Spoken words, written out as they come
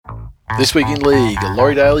This week in league,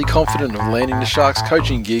 Laurie Daly confident of landing the Sharks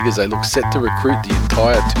coaching gig as they look set to recruit the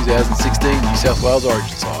entire 2016 New South Wales Origin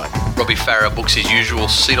side. Robbie Farah books his usual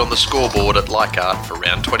seat on the scoreboard at Leichhardt for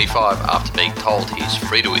round 25 after being told he's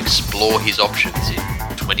free to explore his options in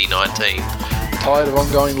 2019. Tired of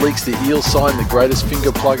ongoing leaks, the Eels sign the greatest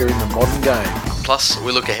finger plugger in the modern game. Plus,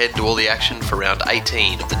 we look ahead to all the action for round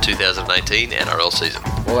 18 of the 2018 NRL season.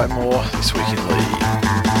 All that more this week in league.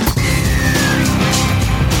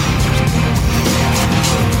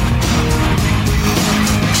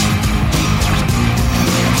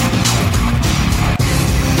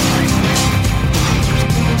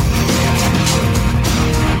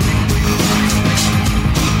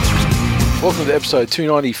 Welcome to episode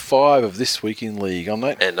 295 of This Week in League. I'm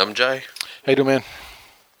Nate. And I'm Jay. How you doing, man?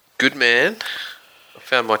 Good, man. I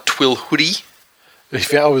found my TWiL hoodie. You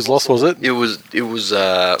found it was lost, was it? It was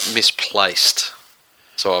misplaced.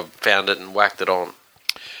 So I found it and whacked it on.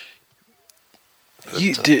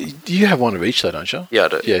 You have one of each though, don't you? Yeah, I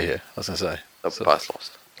do. Yeah. I was going to say. They're both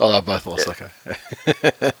lost. Oh, they're both lost, yeah.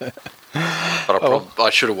 Okay. But I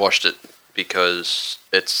should have washed it because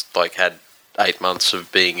it's like had 8 months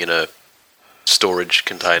of being in a storage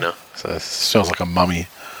container. So it smells like a mummy.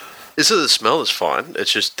 The smell is fine.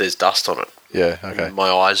 It's just there's dust on it. Yeah, okay. My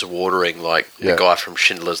eyes are watering like the guy from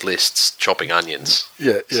Schindler's List chopping onions.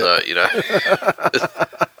 Yeah. So, you know.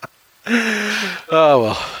 Oh,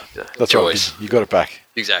 well. That's choice. Right. You got it back.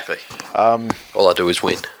 Exactly. All I do is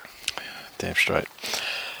win. Damn straight.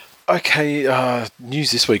 Okay,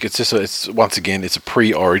 news this week. It's once again, it's a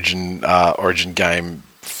pre-Origin Origin game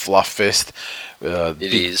fluff fest.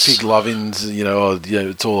 Big love-ins,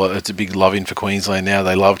 it's a big love-in for Queensland now.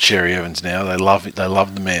 They love Cherry Evans now. They love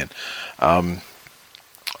the man. I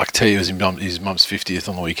can tell you, it was his mum's 50th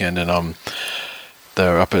on the weekend, and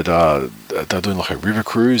they're up at they're doing like a river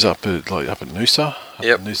cruise up at Noosa,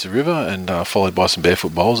 at Noosa River, and followed by some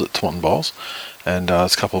barefoot bowls at Taunton Bowls, and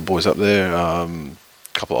there's a couple of boys up there, a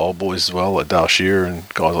couple of old boys as well, like Dale Shearer and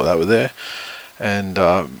guys like that were there, and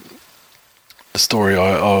the story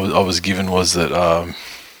I was given was that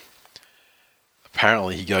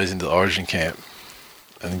apparently he goes into the Origin camp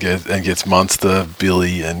and gets Munster,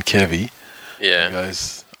 Billy, and Kevy. Yeah. And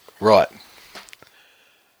goes, right.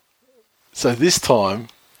 So this time,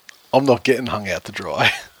 I'm not getting hung out to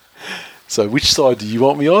dry. So which side do you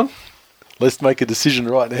want me on? Let's make a decision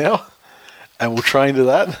right now, and we'll train to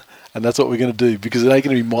that. And that's what we're going to do, because it ain't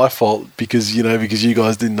going to be my fault because you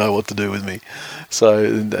guys didn't know what to do with me. So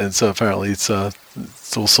and so apparently it's all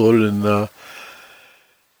sorted and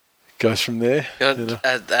goes from there.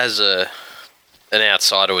 As an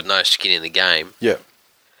outsider with no skin in the game,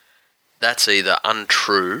 that's either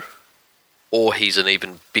untrue or he's an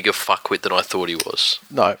even bigger fuckwit than I thought he was.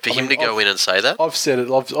 No, for him to go in and say that, I've said it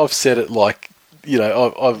like.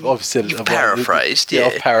 I've said it. You've paraphrased,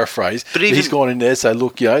 I've paraphrased. But he's gone in there and say,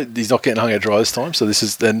 look, he's not getting hung out dry this time. So this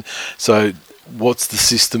is then. So what's the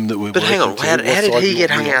system that we're? But hang on, how did he get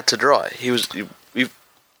hung out to dry? He was.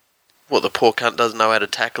 What, the poor cunt doesn't know how to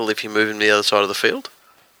tackle if you move him to the other side of the field?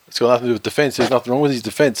 It's got nothing to do with defence. There's nothing wrong with his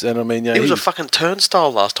defence, and I mean, he was a fucking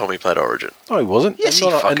turnstile last time he played Origin. No, he wasn't. Yes, and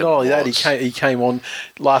not only was. That, he came on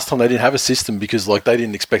last time. They didn't have a system because they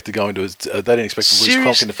didn't expect to go into they didn't expect to lose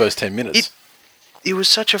Cronk in the first 10 minutes. It was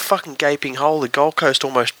such a fucking gaping hole. The Gold Coast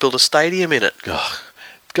almost built a stadium in it. Ugh.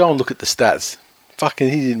 Go and look at the stats. Fucking,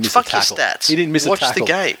 he didn't miss a tackle. Fuck your stats. He didn't miss a tackle. Watch the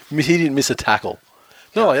game. He didn't miss a tackle.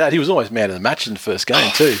 Not only that, he was almost man of the match in the first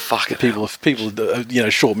game too. Fucking people,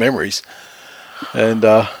 short memories. And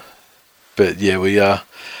but yeah,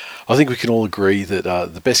 I think we can all agree that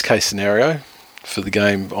the best case scenario for the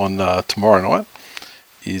game on tomorrow night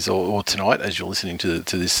is, or tonight, as you're listening to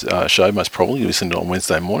this show, most probably you're listening to it on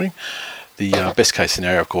Wednesday morning. The best case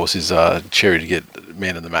scenario, of course, is Cherry to get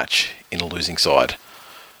man of the match in a losing side.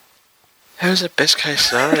 How's that best case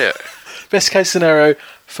scenario? Best case scenario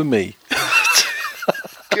for me.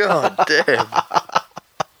 God damn.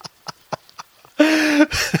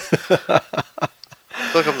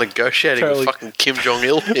 Look, I'm negotiating with fucking Kim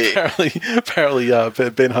Jong-il here. Apparently,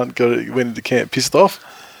 Ben Hunt went into camp pissed off.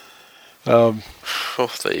 There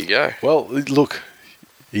you go. Well, look,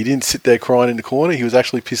 he didn't sit there crying in the corner. He was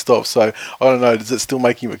actually pissed off. So, I don't know, does it still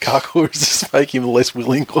make him a cuck or does this make him a less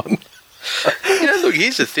willing one? Look,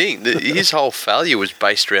 here's the thing. His whole failure was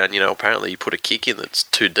based around, apparently you put a kick in that's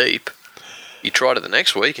too deep. You tried it the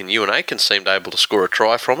next week, and you and Aiken seemed able to score a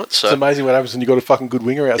try from it. So it's amazing what happens when you got a fucking good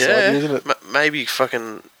winger outside, isn't it? Maybe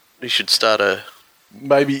fucking you should start a.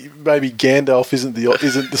 Maybe Gandalf isn't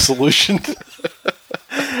the solution.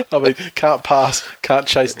 I mean, can't pass, can't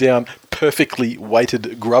chase down perfectly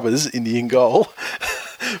weighted grubbers in the in goal.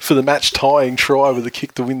 for the match tying try with a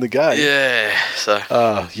kick to win the game. Yeah. So.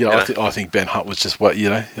 I think Ben Hunt was just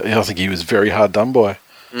I think he was very hard done by,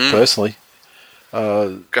 personally.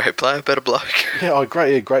 Great player, better bloke.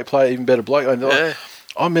 Great player, even better bloke.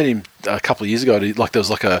 I met him a couple of years ago. There was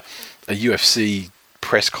like a UFC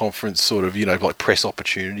press conference sort of, like press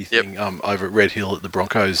opportunity thing over at Red Hill at the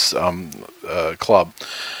Broncos club.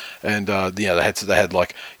 And they had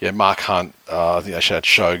like Mark Hunt, I think they had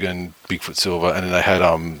Shogun, Bigfoot Silver, and then they had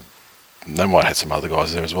they might have had some other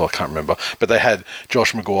guys there as well. I can't remember, but they had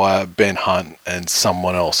Josh Maguire, Ben Hunt, and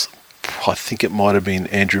someone else. I think it might have been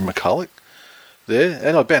Andrew McCulloch there.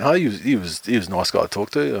 And Ben Hunt, he was a nice guy to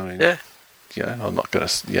talk to. I mean, I'm not going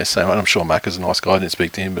to say. I'm sure Mac is a nice guy. I didn't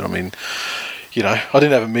speak to him, but I mean, I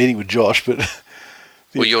didn't have a meeting with Josh, but.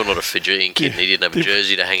 Well, you're not a Fijian kid, and he didn't have a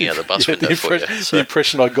jersey to hang out the bus window for you. So. The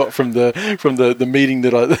impression I got from the meeting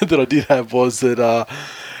that I did have was that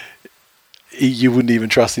you wouldn't even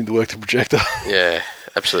trust him to work the projector. Yeah,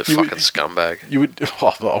 absolute fucking scumbag.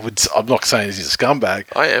 I'm not saying he's a scumbag.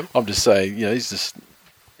 I am. I'm just saying, he's just.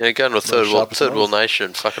 Going to a third world nation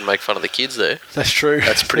and fucking make fun of the kids there. That's true.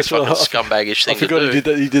 That's pretty fucking scumbaggish thing to do. I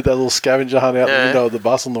forgot he did that little scavenger hunt out the window of the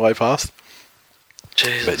bus on the way past.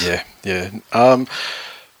 Jesus. But yeah.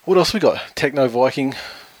 What else we got? Techno Viking.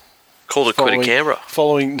 Called it quit at Canberra.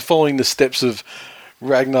 Following the steps of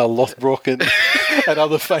Ragnar Lothbrok and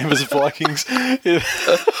other famous Vikings.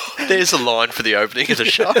 There's a line for the opening of the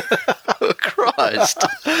show. Christ.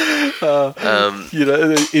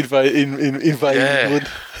 Invade England.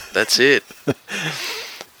 That's it.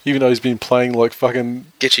 Even though he's been playing like fucking...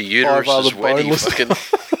 Get your uteruses wet, fucking...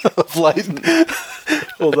 of late.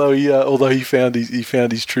 although he found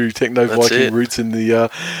his true Techno Viking roots in the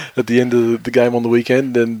at the end of the game on the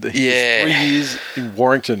weekend, and he was 3 years in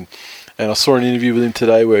Warrington. And I saw an interview with him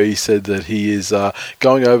today where he said that he is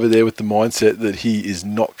going over there with the mindset that he is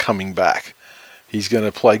not coming back. He's going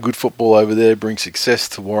to play good football over there, bring success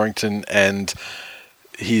to Warrington, and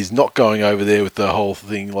he's not going over there with the whole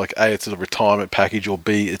thing like A, it's a retirement package, or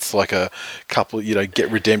B, it's like a couple,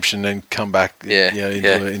 get redemption and come back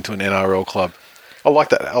into an NRL club. I like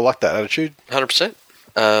that. I like that attitude. 100%.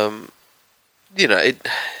 I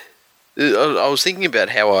was thinking about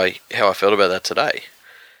how I felt about that today.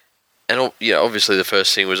 And obviously the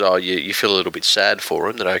first thing was, you feel a little bit sad for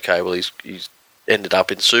him, that okay, well he's ended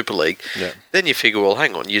up in Super League. Yeah. Then you figure, well,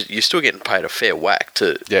 hang on, you're still getting paid a fair whack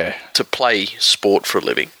to play sport for a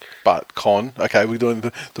living. But we're doing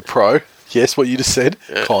the pro. Yes, what you just said.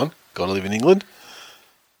 Yeah. Got to live in England.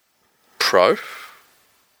 Pro.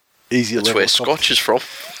 Easier. That's where Scotch is from.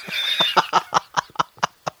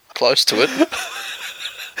 Close to it.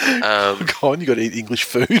 You got to eat English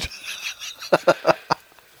food.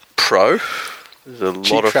 Pro. There's a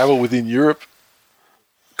lot of travel within Europe.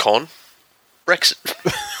 Brexit.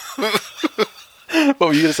 What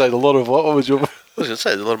were you going to say? A lot of what? What was your... I was going to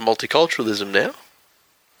say, there's a lot of multiculturalism now.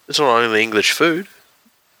 It's not only English food.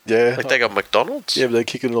 Yeah. Like they got McDonald's. Yeah, but they're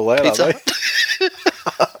kicking it all out, Pizza. aren't they?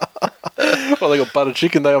 Well, they got butter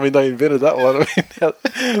chicken. They invented that one. I mean,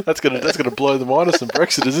 that's gonna blow the mind of some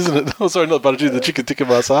Brexiters, isn't it? Oh, sorry, not butter chicken. The chicken tikka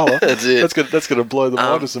masala. That's it. That's gonna blow the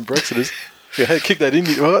mind of some Brexiters. Yeah, hey, kick that in.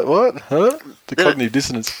 What? Huh? The cognitive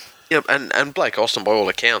dissonance. Yeah, and Blake Austin, by all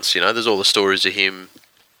accounts, there's all the stories of him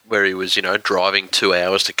where he was, driving 2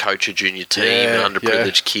 hours to coach a junior team and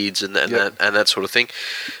underprivileged kids and that sort of thing.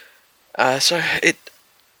 So I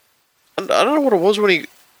don't know what it was when he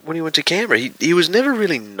went to Canberra. He was never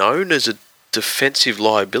really known as a defensive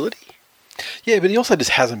liability. Yeah, but he also just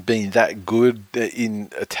hasn't been that good in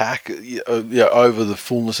attack over the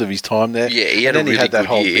fullness of his time there. Yeah, he had that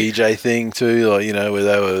whole year. BJ thing too,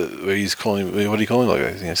 where he's calling, what do you call him, like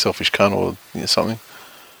a selfish cunt or something.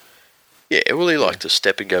 Yeah, well, he liked to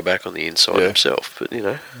step and go back on the inside himself, but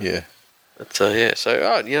yeah. But so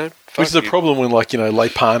which is a problem when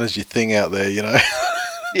Leiparna's your thing out there,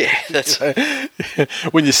 Yeah, that's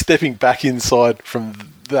when you're stepping back inside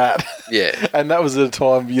from that. Yeah. And that was at a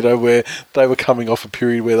time, where they were coming off a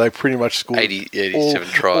period where they pretty much scored 87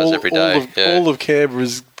 tries every day. All of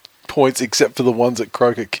Canberra's points except for the ones that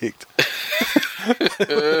Croker kicked.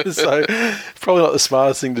 So probably not the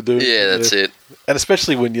smartest thing to do. Yeah, that's it. And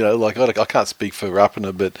especially when, I can't speak for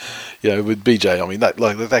Rappner, but with BJ, I mean that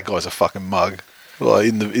guy's a fucking mug. Like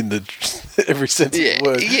in the every sense of the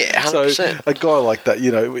word. Yeah, 100%. So a guy like that,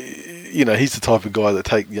 he's the type of guy that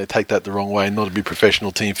take that the wrong way and not to be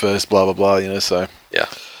professional, team first, blah blah blah. So yeah,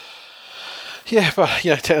 but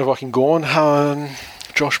Techno Viking gone.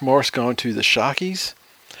 Josh Morris going to the Sharkies,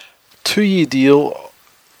 2-year deal.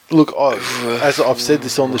 Look, as I've said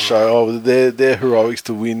this on the show, their heroics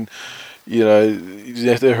to win,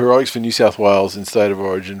 their heroics for New South Wales in State of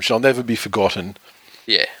Origin shall never be forgotten.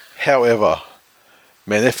 Yeah. However,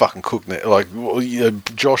 man, they're fucking cooked now. Like,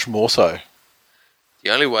 Josh more so. The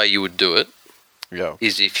only way you would do it Yeah.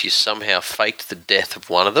 is if you somehow faked the death of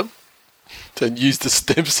one of them. And use the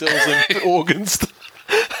stem cells and organs.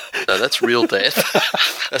 No, that's real death.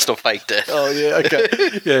 That's not fake death. Oh, yeah, okay.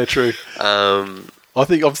 Yeah, true. I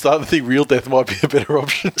think I'm starting to think real death might be a better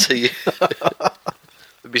option. So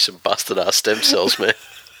there'd be some busted ass stem cells, man.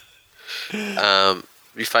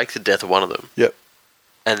 You fake the death of one of them. Yep.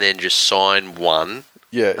 And then just sign one.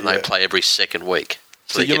 Yeah. And they play every second week.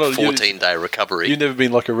 So they you're get 14-day recovery. You've never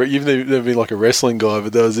been like a wrestling guy,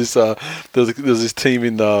 but there was this team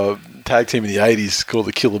in tag team in the '80s called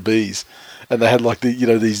the Killer Bees, and they had like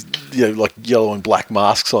these like yellow and black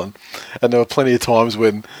masks on, and there were plenty of times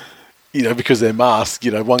when, because they're masked,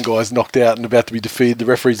 one guy's knocked out and about to be defeated, the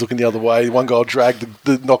referee's looking the other way, one guy will drag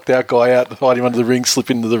the knocked out guy out, hide him under the ring,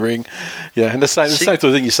 slip into the ring, and the same sort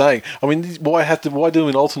of thing you're saying. I mean, why do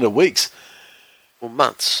in alternate weeks? Well,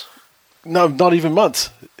 months. No, not even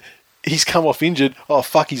months. He's come off injured. Oh,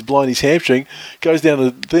 fuck, he's blown his hamstring. Goes down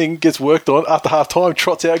the thing, gets worked on. After half time,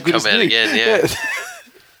 trots out good as new. Again, yeah.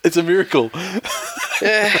 It's a miracle.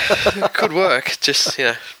 Yeah, it could work. Just,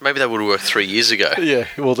 maybe that would have worked 3 years ago. Yeah,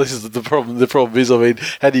 well, this is the problem. The problem is, I mean,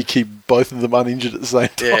 how do you keep both of them uninjured at the same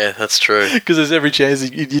time? Yeah, that's true. Because there's every chance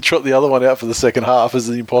you trot the other one out for the second half as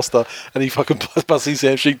the imposter, and he fucking busts his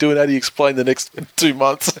hamstring. Doing how do you explain the next 2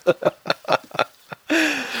 months?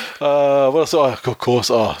 What else? Oh, of course.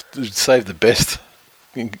 Save the best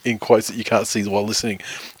in quotes that you can't see while listening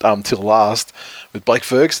till last, with Blake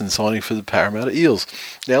Ferguson signing for the Parramatta Eels.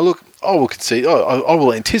 Now, look, I will concede. I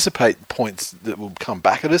will anticipate points that will come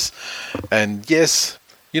back at us, and yes,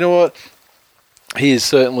 you know what? He is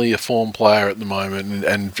certainly a form player at the moment,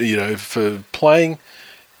 and for playing,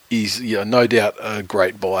 he's no doubt a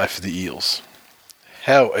great buy for the Eels.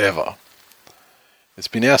 However, it's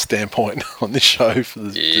been our standpoint on this show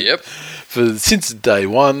since day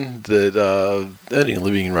one that earning a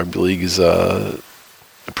living in rugby league is a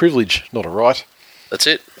privilege, not a right. That's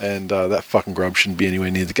it. And that fucking grub shouldn't be anywhere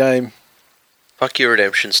near the game. Fuck your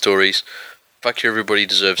redemption stories. Fuck your everybody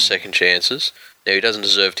deserves second chances. Now, he doesn't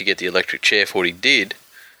deserve to get the electric chair for what he did,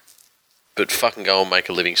 but fucking go and make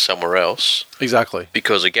a living somewhere else. Exactly.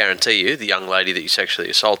 Because I guarantee you, the young lady that you sexually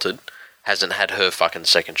assaulted hasn't had her fucking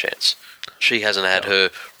second chance. She hasn't had her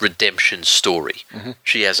redemption story. Mm-hmm.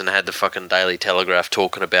 She hasn't had the fucking Daily Telegraph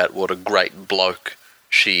talking about what a great bloke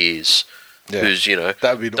she is, who's,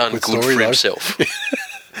 That'd be an done good story, for himself.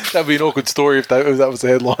 That'd be an awkward story if that was the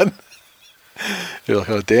headline. You're like,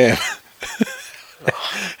 oh, damn.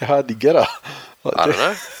 How hard did he get her? Like, I don't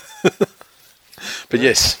know. But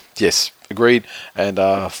yes, agreed. And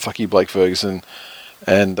fuck you, Blake Ferguson.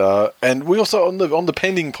 And we also on the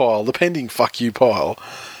pending pile, the pending fuck you pile,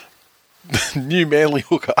 new Manly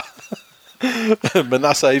hooker,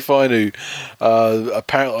 Manasseh Fainu.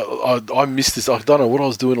 Apparently, I missed this. I don't know what I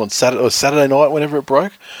was doing on Saturday night whenever it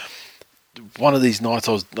broke. One of these nights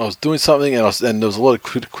I was doing something and there was a lot of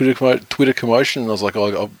Twitter commotion, and I was like,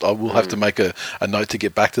 I will have to make a note to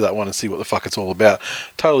get back to that one and see what the fuck it's all about.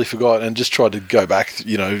 Totally forgot and just tried to go back,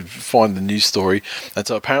 find the news story. And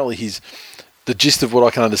so apparently the gist of what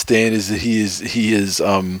I can understand is that he is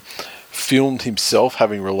filmed himself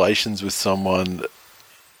having relations with someone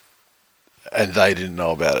and they didn't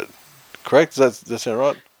know about it. Correct? Does that sound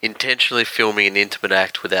right? Intentionally filming an intimate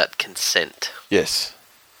act without consent. Yes.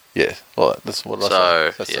 Yeah, well, that's what I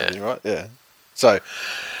said. That's something, right? Yeah. So,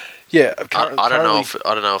 yeah. I don't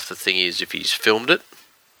know if the thing is if he's filmed it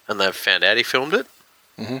and they've found out he filmed it,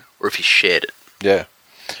 mm-hmm. or if he shared it. Yeah,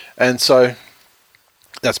 and so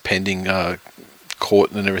that's pending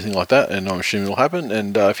court and everything like that, and I'm assuming it'll happen.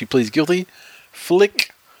 And if he pleads guilty,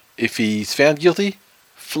 flick. If he's found guilty,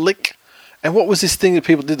 flick. And what was this thing that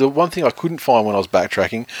people did? The one thing I couldn't find when I was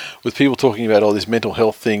backtracking was people talking about all this mental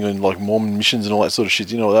health thing and like Mormon missions and all that sort of shit.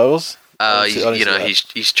 Do you know what that was?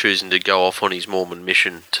 He's choosing to go off on his Mormon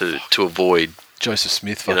mission to avoid. Joseph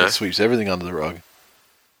Smith fucking sweeps everything under the rug.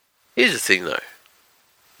 Here's the thing, though.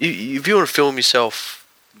 If you want to film yourself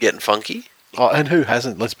getting funky... Oh, and who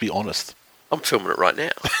hasn't? Let's be honest. I'm filming it right now.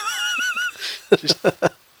 Just,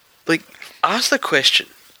 ask the question.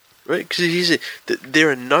 Right, because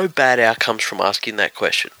there are no bad outcomes from asking that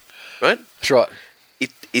question, right? That's right.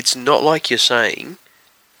 It's not like you're saying,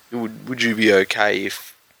 would you be okay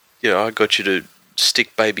if, I got you to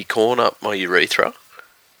stick baby corn up my urethra?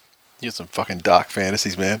 You have some fucking dark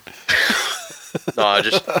fantasies, man. No,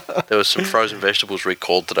 there was some frozen vegetables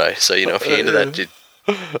recalled today, so if you're into that,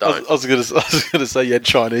 Don't. I was gonna say you had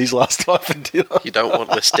Chinese last time for dinner. You don't want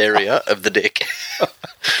listeria of the dick.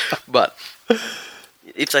 But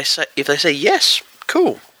if they say yes,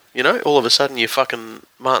 cool. You know, all of a sudden you're fucking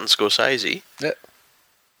Martin Scorsese. Yeah.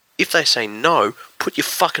 If they say no, put your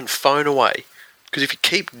fucking phone away. Because if you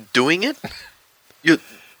keep doing it,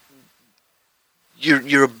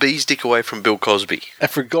 you're a bee's dick away from Bill Cosby. And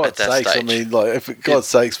for God's sakes, stage. I mean, like, for God's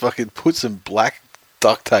sakes, fucking put some black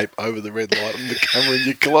duct tape over the red light on the camera in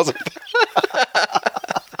your closet.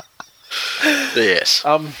 Yes.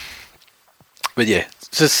 But yeah, it's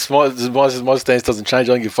just my stance doesn't change.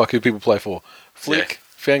 I don't give a fuck who people play for. Flick,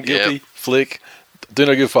 found guilty. Flick, do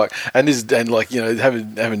not give a fuck. And like, you know,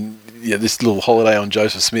 having this little holiday on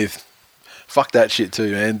Joseph Smith. Fuck that shit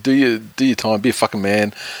too, man. Do your time. Be a fucking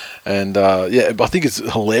man. And I think it's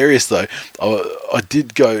hilarious though. I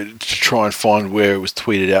did go to try and find where it was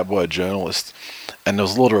tweeted out by a journalist, and there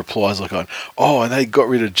was a lot of replies like, "Oh, and they got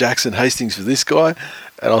rid of Jackson Hastings for this guy,"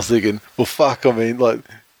 and I was thinking, well, fuck. I mean, like,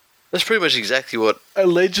 that's pretty much exactly what.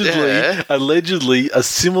 Allegedly, a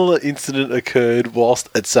similar incident occurred whilst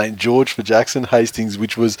at St. George for Jackson Hastings,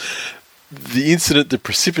 which was the incident that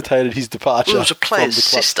precipitated his departure. Well, it was a player's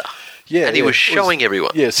sister. Yeah, and he was showing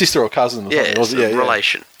everyone. Yeah, sister or cousin. Or it's a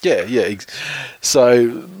relation. Yeah.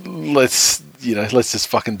 So let's just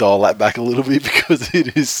fucking dial that back a little bit, because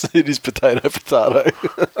it is potato.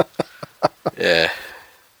 Yeah.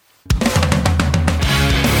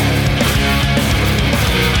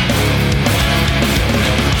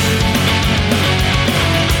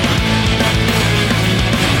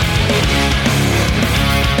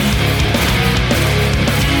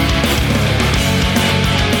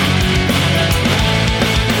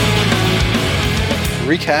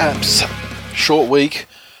 Recaps. Short week.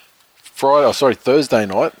 Thursday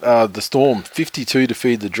night. The Storm 52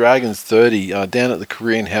 defeated the Dragons 30 down at the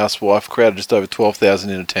Korean Housewife. Crowd just over 12,000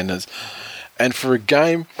 in attendance. And for a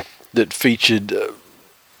game that featured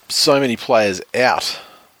so many players out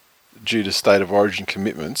due to state of origin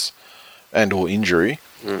commitments and or injury,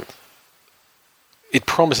 it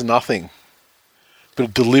promised nothing, but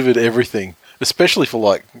it delivered everything, especially for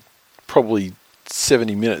like probably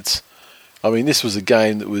 70 minutes. I mean, this was a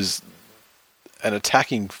game that was an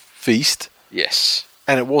attacking feast. Yes.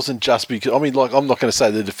 And it wasn't just because... I mean, like, I'm not going to say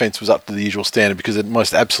the defence was up to the usual standard, because it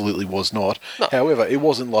most absolutely was not. No. However, it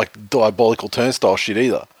wasn't like diabolical turnstile shit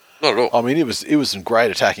either. Not at all. I mean, it was some great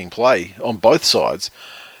attacking play on both sides.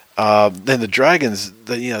 Then the Dragons,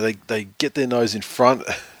 they get their nose in front.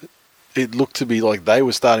 It looked to be like they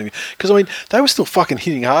were starting... Because, I mean, they were still fucking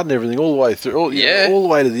hitting hard and everything all the way through, all the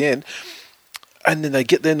way to the end. And then they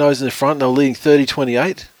get their nose in the front and they're leading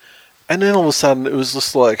 30-28. And then all of a sudden it was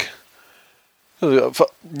just like,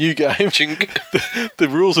 new game. The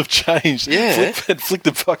rules have changed. Yeah. Flicked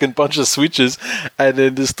a fucking bunch of switches, and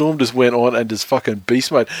then the Storm just went on and just fucking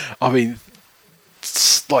beast mode. I mean,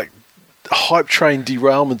 it's like hype train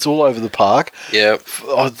derailments all over the park. Yeah.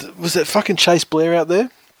 Was that fucking Chase Blair out there?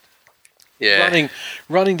 Yeah.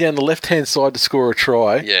 Running down the left-hand side to score a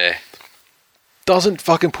try. Yeah. Doesn't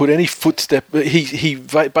fucking put any footstep. He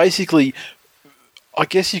basically, I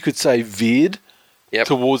guess you could say, veered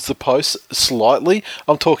towards the post slightly.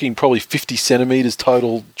 I'm talking probably 50 centimetres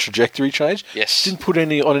total trajectory change. Yes. Didn't put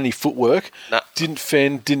any footwork. No. Didn't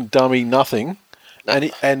fend. Didn't dummy. Nothing. No.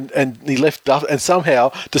 And he left Duff. And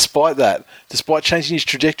somehow, despite changing his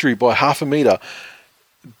trajectory by half a metre,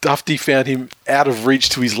 Dufty found him out of reach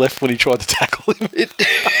to his left when he tried to tackle him.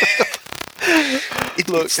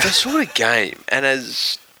 It's the sort of game, and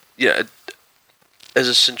as you know, as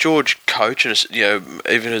a St George coach, and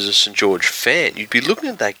even as a St George fan, you'd be looking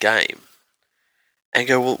at that game and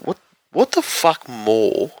go, "Well, what the fuck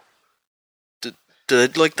more?"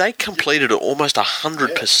 They completed it almost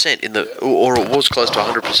 100% in the, or it was close to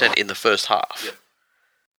 100% in the first half. Yep.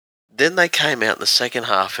 Then they came out in the second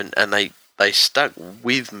half, and they stuck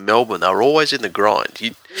with Melbourne. They were always in the grind.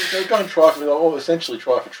 They were going try for, essentially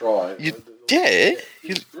try for try.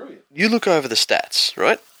 You look over the stats,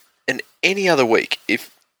 right? And any other week,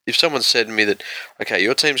 if someone said to me that, okay,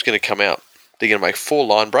 your team's going to come out, they're going to make 4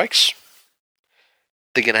 line breaks,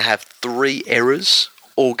 they're going to have 3 errors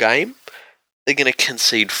all game, they're going to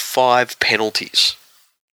concede 5 penalties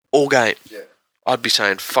all game. Yeah. I'd be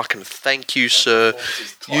saying, fucking thank you, sir.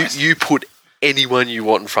 You put anyone you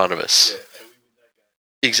want in front of us.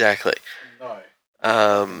 Yeah, exactly.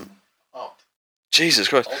 No. Jesus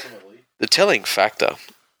Christ. Ultimately. The telling factor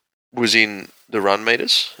was in the run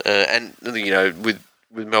meters, and with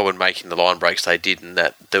Melbourne making the line breaks they did, and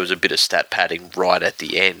that there was a bit of stat padding right at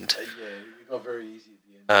the end. It got very easy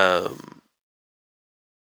at the end.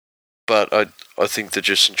 But I think that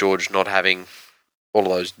just St George not having all of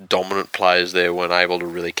those dominant players there weren't able to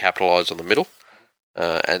really capitalise on the middle,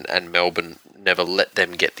 and Melbourne never let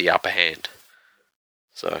them get the upper hand.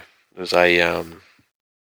 So it was a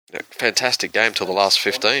fantastic game till the last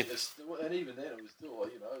 15. And even then, it was still,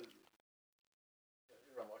 everyone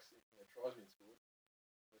likes to tries being scored.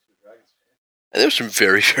 And there were some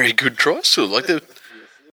very, very good tries still. Like that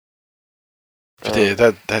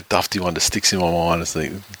Dufty one that sticks in my mind is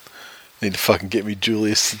like, need to fucking get me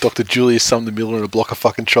Dr. Julius Sumner Miller and a block of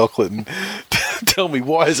fucking chocolate and tell me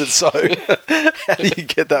why is it so? How do you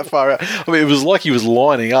get that far out? I mean, it was like he was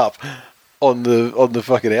lining up on the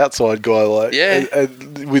fucking outside guy, like, yeah,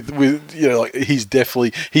 and with like he's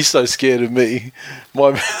so scared of me.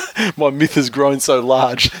 My myth has grown so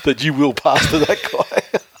large that you will pass to that guy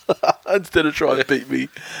instead of trying to beat me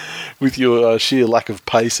with your sheer lack of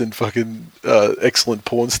pace and fucking excellent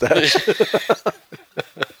porn stash.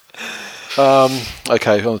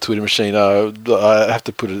 Okay, on the Twitter machine, I have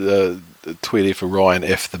to put a tweet here for Ryan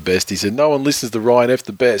F. the Best. He said, no one listens to Ryan F.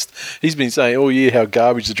 the Best. He's been saying all year how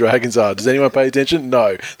garbage the Dragons are. Does anyone pay attention?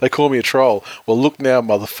 No. They call me a troll. Well, look now,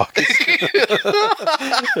 motherfuckers.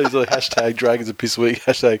 He's like, hashtag Dragons are piss weak.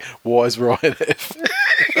 Hashtag wise Ryan F.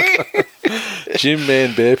 Jim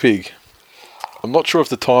Man Bear Pig. I'm not sure if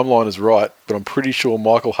the timeline is right, but I'm pretty sure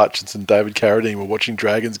Michael Hutchinson and David Carradine were watching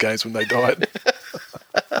Dragons games when they died.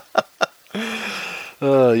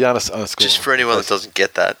 Giannis just for anyone that doesn't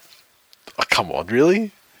get that. Oh, come on,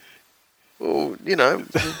 really? Well,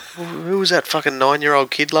 who was that fucking 9-year-old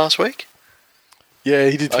kid last week? Yeah,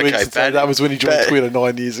 he did tweet. That was when he joined Twitter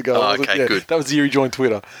 9 years ago. Oh, okay, good. That was the year he joined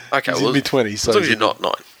Twitter. Okay, he was in mid-20s. So as long as you're not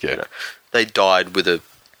 9. Yeah. They died with a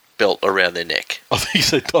belt around their neck. I think you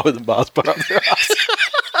said died with a Mars bar up their ass.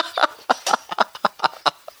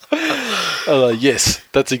 Yes,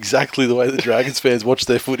 that's exactly the way the Dragons fans watch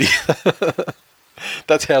their footy.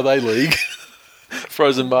 That's how they league.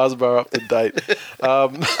 Frozen Mars bar up to date.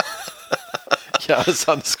 Giannis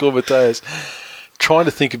 _ Mateus. Trying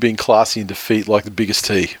to think of being classy in defeat like the biggest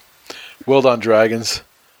T. Well done, Dragons.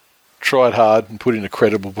 Tried hard and put in a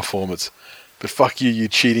credible performance. But fuck you, you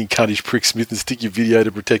cheating cuntish prick Smith, and stick your video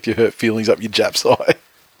to protect your hurt feelings up your Jap's eye.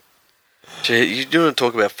 Gee, you do want to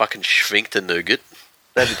talk about fucking Sphincter Nougat?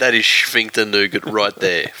 That is Sphincter Nougat right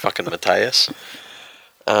there, fucking Mateus.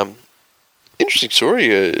 Interesting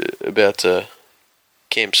story about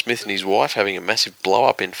Cam Smith and his wife having a massive blow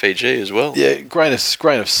up in Fiji as well. Yeah, grain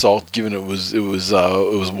of salt, given it was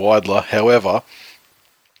Weidler. However,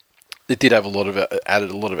 it did have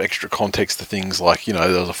added a lot of extra context to things, like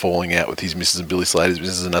there was a falling out with his missus and Billy Slater's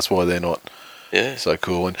missus, and that's why they're not so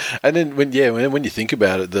cool. And then when you think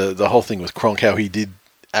about it, the whole thing with Cronk, how he did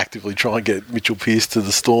actively try and get Mitchell Pearce to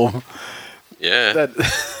the Storm. Yeah.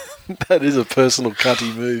 That is a personal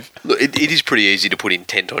cunty move. Look, it is pretty easy to put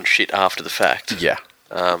intent on shit after the fact. Yeah.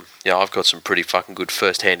 I've got some pretty fucking good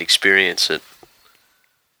first-hand experience at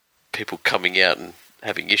people coming out and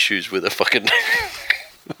having issues with a fucking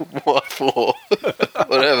wife or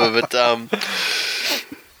whatever. But,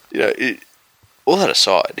 all that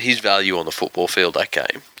aside, his value on the football field that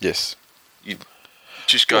game. Yes.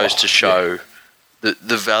 Just goes to show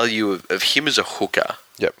the value of him as a hooker.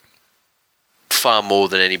 Yep. Far more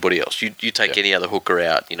than anybody else. You take any other hooker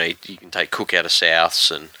out, you can take Cook out of Souths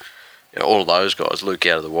and all of those guys, Luke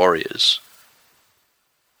out of the Warriors.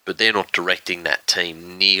 But they're not directing that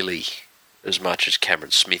team nearly as much as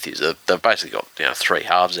Cameron Smith is. They've basically got 3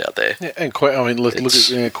 halves out there. Yeah, and look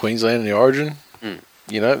at Queensland and the Origin.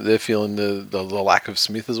 They're feeling the lack of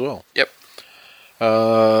Smith as well. Yep.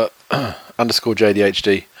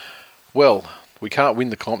 _JDHD. Well, we can't win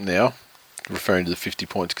the comp now, referring to the 50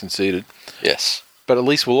 points conceded. Yes. But at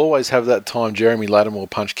least we'll always have that time Jeremy Lattimore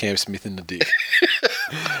punched Cam Smith in the dick.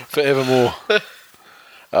 Forevermore.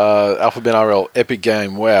 Alpha Ben RL, epic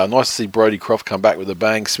game. Wow, nice to see Brodie Croft come back with a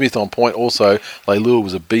bang. Smith on point also. Leilua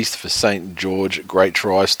was a beast for St. George. Great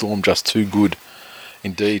try. Storm just too good.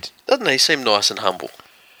 Indeed. Doesn't he seem nice and humble?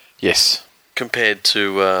 Yes. Compared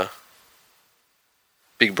to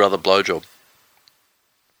Big Brother Blowjob.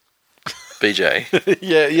 BJ.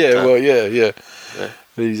 Yeah.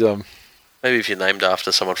 He's maybe if you're named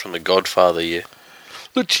after someone from The Godfather, you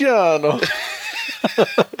Luciano.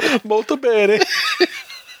 Molto bene.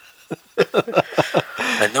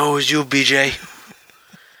 I know it was you, BJ.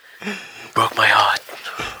 You broke my heart.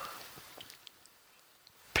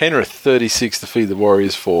 Penrith 36 to feed the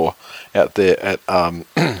Warriors 4 out there at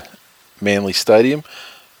Manly Stadium.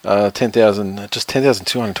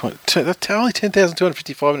 10,220. That's only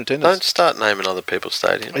 10,255 in attendance. Don't start naming other people's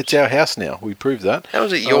stadiums. It's our house now. We proved that. How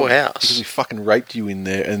is it your house? Because we fucking raped you in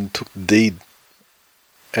there and took the deed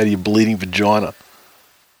out of your bleeding vagina.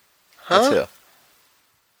 Huh? That's how.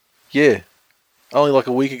 Yeah. Only like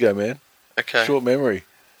a week ago, man. Okay. Short memory.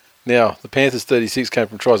 Now, the Panthers 36 came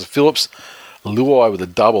from tries of Phillips, Luai with a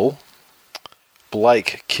double,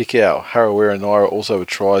 Blake kick out, Harawira Naira also with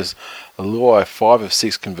tries, Luai 5 of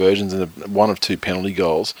 6 conversions and 1 of 2 penalty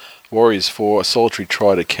goals, Warriors 4, a solitary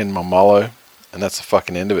try to Ken Mamalo, and that's the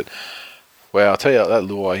fucking end of it. Wow, I'll tell you that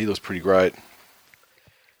Luai, he looks pretty great.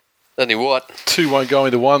 Only what? 2 won't go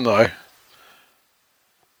into 1 though.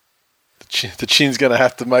 The chin's going to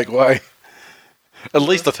have to make way. At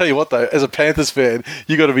least I'll tell you what though, as a Panthers fan,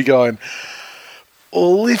 you got to be going,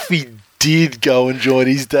 well, if he did go and join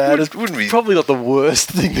his dad, it's probably not the worst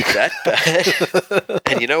thing to that bad.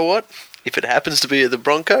 And you know what? If it happens to be at the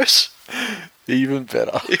Broncos, even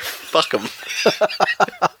better. Fuck them.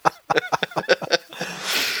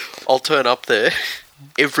 I'll turn up there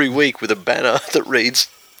every week with a banner that reads,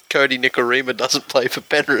 Cody Nikorima doesn't play for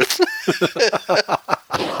Penrith.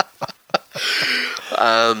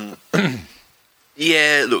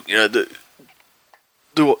 Yeah, look, you know,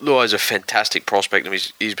 Luai's a fantastic prospect,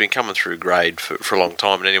 and he's been coming through grade for a long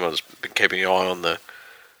time, and anyone that's been keeping an eye on the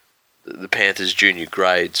Panthers junior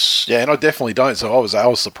grades. Yeah, and I definitely don't, so I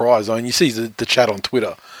was surprised. I mean, you see the chat on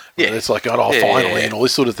Twitter. Yeah. It's like, finally, and all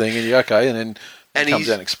this sort of thing, and you're okay, and then he comes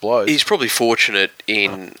out and explodes. He's probably fortunate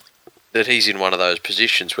in that he's in one of those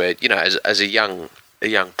positions where, you know, as a young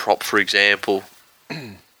prop, for example,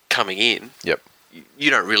 coming in. Yep. You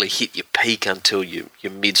don't really hit your peak until you're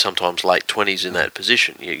mid, sometimes late 20s in that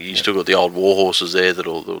position. You still got the old war horses there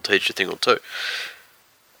that'll teach you a thing or two.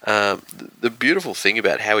 The beautiful thing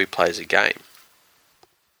about how he plays a game,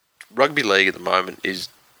 rugby league at the moment is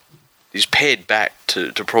pared back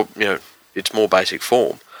to its more basic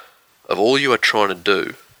form of all you are trying to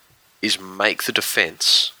do is make the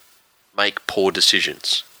defence make poor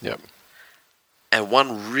decisions. Yep. And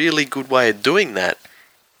one really good way of doing that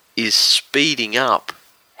is speeding up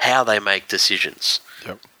how they make decisions.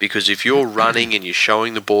 Yep. Because if you're running and you're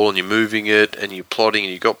showing the ball and you're moving it and you're plotting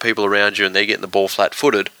and you've got people around you and they're getting the ball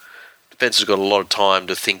flat-footed, defence has got a lot of time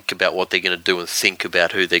to think about what they're going to do and think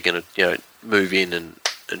about who they're going to move in and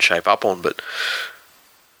shape up on. But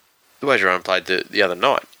the way Jerome played the other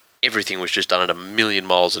night, everything was just done at 1,000,000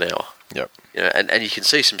 miles an hour. Yep. And you can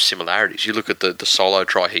see some similarities. You look at the solo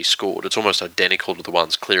try he scored; it's almost identical to the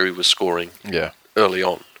ones Cleary was scoring early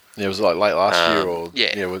on. Yeah, it was like late last year, or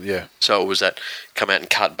So it was that come out and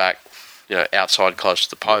cut back, outside close to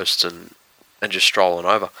the post and just strolling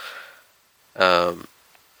over. But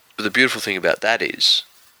the beautiful thing about that is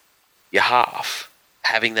your half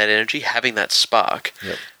having that energy, having that spark.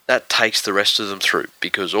 Yep. That takes the rest of them through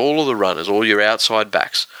because all of the runners, all your outside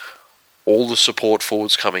backs, all the support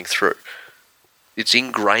forwards coming through, it's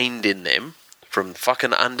ingrained in them from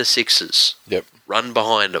fucking under sixes. Yep. Run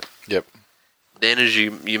behind them. Yep. Then as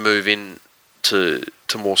you move in to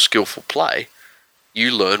more skillful play,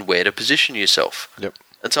 you learn where to position yourself. Yep.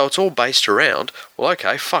 And so it's all based around, well,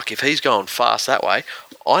 okay, fuck, if he's going fast that way,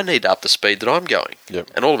 I need to up the speed that I'm going.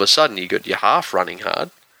 Yep. And all of a sudden you got your half running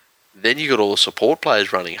hard, then you got all the support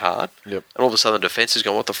players running hard, yep. And all of a sudden the defence is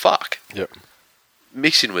going, what the fuck? Yep.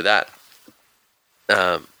 Mix in with that,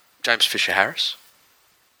 James Fisher-Harris.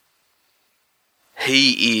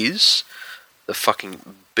 He is the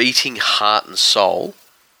fucking beating heart and soul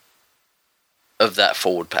of that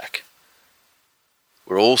forward pack.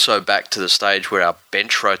 We're also back to the stage where our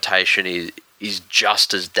bench rotation is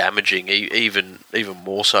just as damaging, even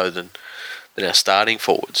more so than our starting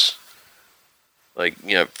forwards. Like,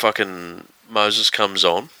 fucking Moses comes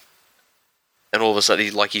on, and all of a sudden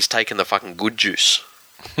he's taken the fucking good juice.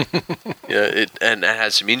 And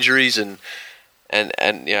had some injuries and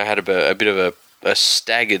had a bit of a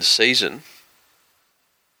staggered season.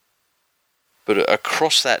 But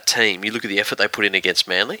across that team, you look at the effort they put in against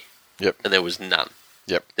Manly. Yep. And there was none.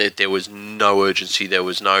 Yep. There was no urgency. There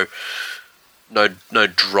was no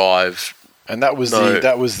drive. And that was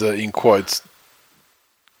the in quotes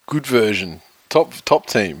good version, top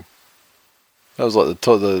team. That was like the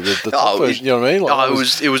top version. You know what I mean? Like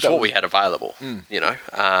it was what we had available. Yeah,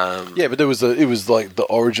 but it was like the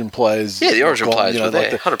Origin players. Yeah, the Origin players were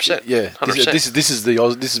there, 100%. Yeah, 100%. This is the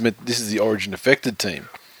Origin affected team.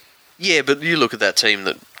 Yeah, but you look at that team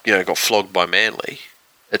that got flogged by Manly.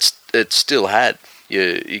 It still had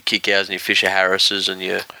your kick-outs and your Fisher-Harrises and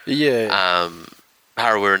your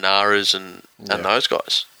Harawira-Naras and those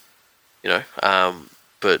guys.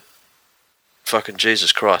 But fucking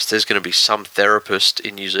Jesus Christ, there's going to be some therapist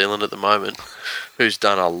in New Zealand at the moment who's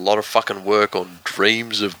done a lot of fucking work on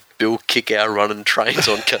dreams of Bill Kick-Out running trains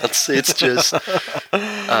on cunts. It's just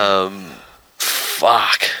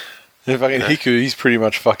fuck. Yeah, fucking Hiku, he's pretty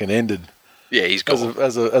much fucking ended. Yeah, he's gone.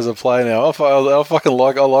 As a player now. I fucking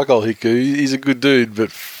like old Hiku. He's a good dude,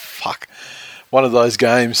 but fuck. One of those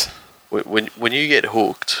games. When you get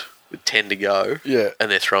hooked with 10 to go, yeah,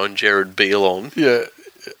 and they're throwing Jared Beal on, yeah,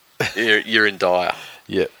 you're in dire.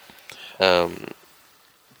 Yeah.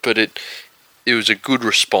 But it was a good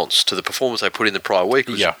response to the performance they put in the prior week.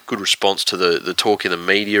 It was a good response to the talk in the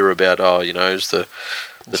media about is the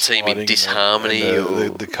team in disharmony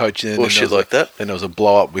and the coaching or shit like that. And there was a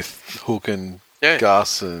blow up with Hook and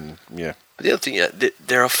Gus and But the other thing,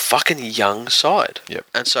 they're a fucking young side. Yep.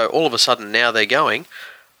 And so all of a sudden now they're going,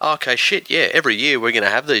 okay, shit, yeah, every year we're going to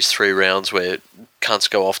have these 3 rounds where cunts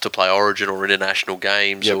go off to play Origin or international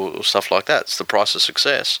games or stuff like that. It's the price of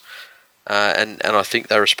success. And I think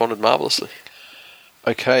they responded marvellously.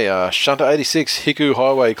 Okay, Shunter 86, Hiku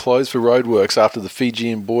Highway closed for roadworks after the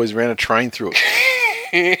Fijian boys ran a train through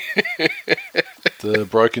it. The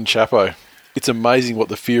broken chapo. It's amazing what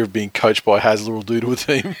the fear of being coached by Hasler will do to a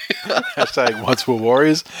team. Hashtag once were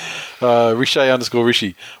Warriors.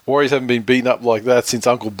 Rishi_Rishi. Warriors haven't been beaten up like that since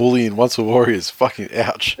Uncle Bully and once were Warriors. Fucking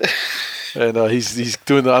ouch. And he's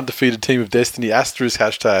doing the undefeated team of destiny asterisk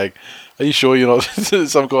hashtag. Are you sure you're not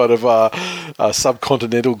some kind of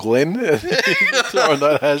subcontinental Glenn? Throwing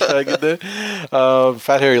that hashtag in there.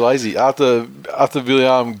 Fat Harry Lazy. After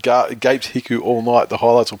William gaped Hiku all night, the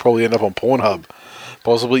highlights will probably end up on Pornhub.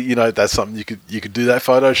 Possibly, that's something you could do that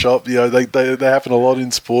Photoshop. They happen a lot in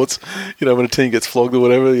sports. When a team gets flogged or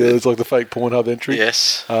whatever, it's like the fake Pornhub entry.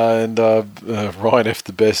 Yes. And Ryan F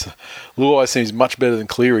the best. Luai seems much better than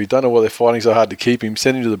Cleary. Don't know why they're fighting so hard to keep him.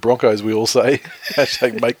 Send him to the Broncos, we all say.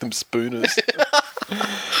 Hashtag make them spooners.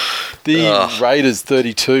 The Raiders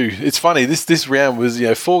 32. It's funny. This round was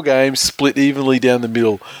 4 games split evenly down the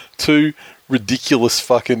middle. 2 ridiculous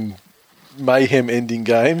fucking mayhem ending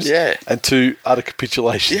games and 2 utter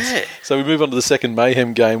capitulations. So we move on to the second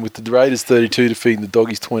mayhem game with the Raiders 32 defeating the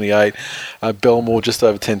Doggies 28. Belmore just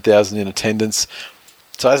over 10,000 in attendance.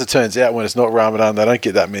 So as it turns out, when it's not Ramadan, they don't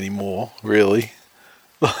get that many more, really.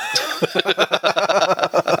 I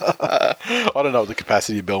don't know what the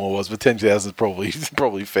capacity of Belmore was, but 10,000 is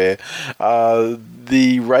probably fair.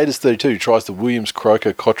 The Raiders 32 tries to Williams,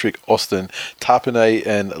 Croker, Kotrick, Austin, Tapane,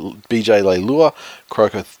 and BJ Leilua.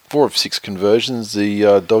 Croker 4 of 6 conversions.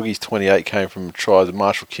 The Doggies 28 came from tries of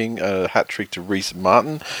Marshall King, a hat trick to Reece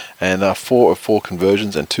Martin, and 4 of 4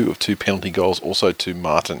 conversions and 2 of 2 penalty goals, also to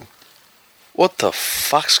Martin. What the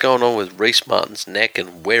fuck's going on with Reece Martin's neck,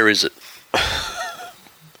 and where is it?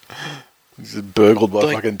 He's burgled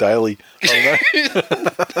by fucking Daly. I don't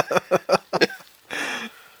know.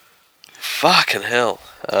 Fucking hell.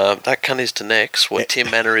 That cunt is to necks what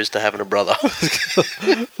Tim Manor is to having a brother.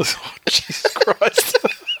 Jesus Christ.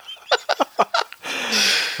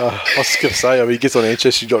 I was just going to say, he gets on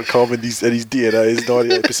Ancestry.com and his DNA is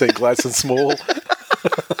 98% Gladstone Small.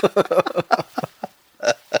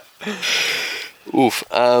 Oof.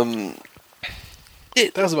 That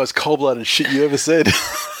was the most cold-blooded shit you ever said.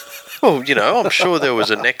 Well, I'm sure there was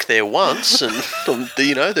a neck there once, and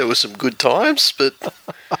there were some good times, but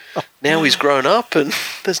now he's grown up and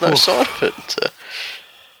there's no sign of it. So,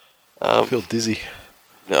 I feel dizzy.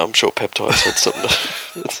 No, I'm sure peptides had something.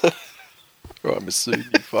 Right, Masood,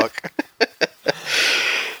 you fuck.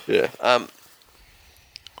 Yeah.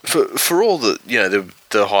 For all the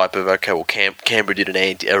hype of Canberra did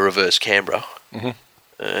a reverse Canberra,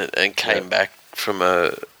 and came back from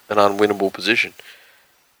an unwinnable position.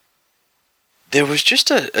 There was just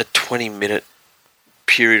a 20-minute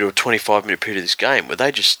period or 25-minute period of this game where they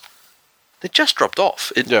just dropped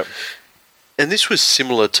off. And this was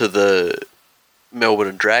similar to the Melbourne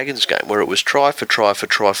and Dragons game where it was try for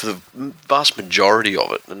the vast majority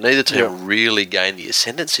of it, and neither team really gained the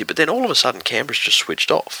ascendancy. But then all of a sudden, Canberra's just switched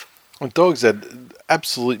off. And Dogs had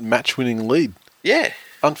absolute match-winning lead. Yeah,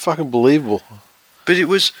 unfucking believable. But it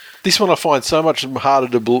was this one I find so much harder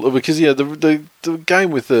to believe because the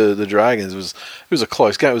game with the Dragons was a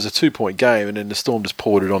close game. It was a 2-point game, and then the Storm just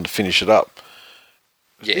poured it on to finish it up.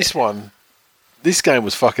 Yeah. This game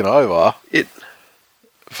was fucking over.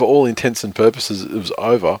 For all intents and purposes, it was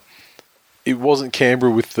over. It wasn't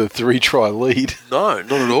Canberra with the 3-try lead. No,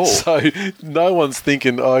 not at all. So no one's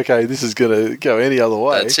thinking, okay, this is going to go any other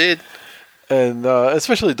way. That's it. And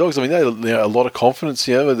especially the Dogs, I mean, they had a lot of confidence,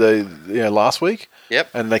 last week.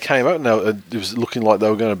 Yep. And they came out and it was looking like they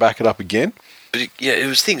were going to back it up again. But it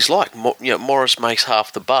was things like Morris makes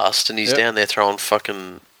half the bust and he's down there throwing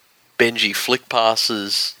fucking Benji flick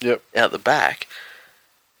passes out the back.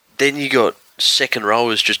 Then you got second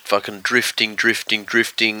rowers just fucking drifting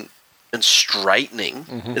and straightening.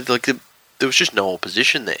 Like there was just no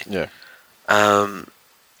opposition there. Yeah.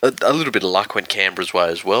 a little bit of luck went Canberra's way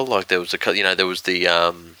as well. Like there was the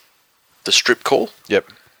strip call. Yep.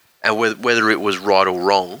 And whether it was right or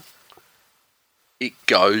wrong, it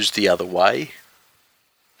goes the other way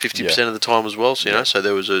 50% of the time as well. So, you know, so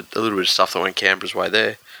there was a little bit of stuff that went Canberra's way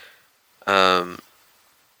there.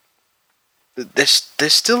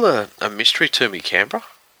 There's still a mystery to me, Canberra.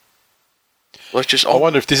 Like I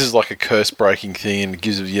wonder if this is like a curse-breaking thing and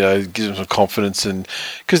gives them some confidence, and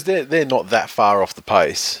because they're not that far off the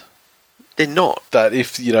pace. They're not. That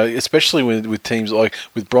if, especially with teams like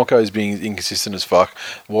with Broncos being inconsistent as fuck,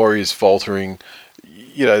 Warriors faltering,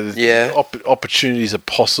 opportunities are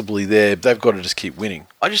possibly there. They've got to just keep winning.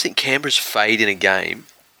 I just think Canberra's fade in a game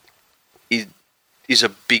is a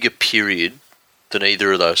bigger period than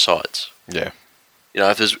either of those sides. Yeah.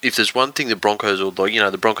 If there's one thing the Broncos will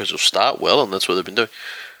do, the Broncos will start well, and that's what they've been doing.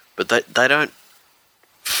 But they don't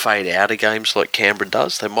fade out of games like Canberra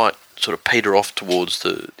does. They might sort of peter off towards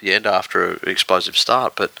the end after an explosive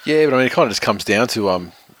start. But yeah, but I mean, it kind of just comes down to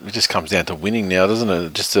winning now, doesn't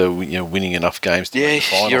it? Just winning enough games to make the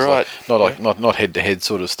finals. You're right. Not head to head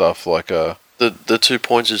sort of stuff like the 2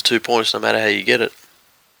 points is 2 points no matter how you get it.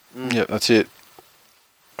 Yep, that's it.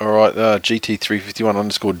 All right,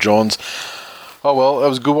 GT351 _Johns. Oh, well, that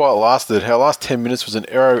was good while it lasted. Our last 10 minutes was an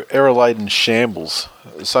error-laden shambles.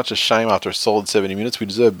 Such a shame after a solid 70 minutes. We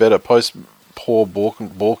deserve better. Poor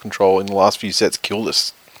ball control in the last few sets killed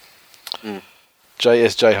us.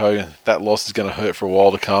 JSJ Hogan, that loss is going to hurt for a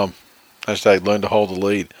while to come. # learn to hold the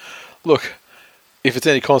lead. Look, if it's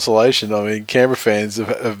any consolation, I mean, Canberra fans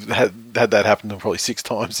have had that happen to them probably 6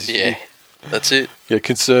 times this year. That's it. Yeah,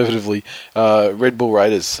 conservatively. Red Bull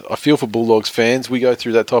Raiders. I feel for Bulldogs fans. We go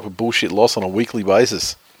through that type of bullshit loss on a weekly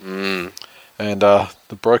basis. And the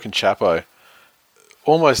broken Chapo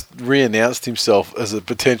almost re-announced himself as a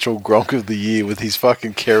potential Gronk of the year with his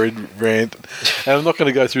fucking Kerrod rant. And I'm not going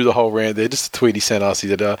to go through the whole rant there. Just a tweet he sent us. He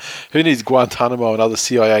said, who needs Guantanamo and other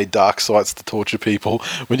CIA dark sites to torture people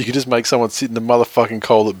when you can just make someone sit in the motherfucking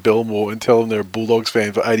cold at Belmore and tell them they're a Bulldogs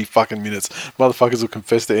fan for 80 fucking minutes. Motherfuckers will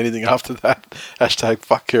confess to anything after that. #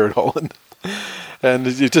 fuck Kerrod Holland. And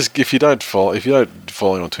if you don't follow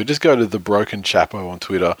him on Twitter, just go to the Broken Chapo on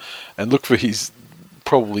Twitter and look for his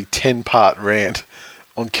probably 10-part rant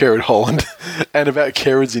on Kerrod Holland and about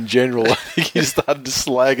Kerrods in general. I think he started to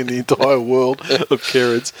slagging the entire world of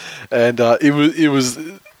Kerrods, and it was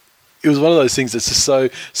one of those things that's just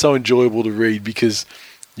so enjoyable to read because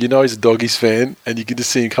he's a Doggies fan and you can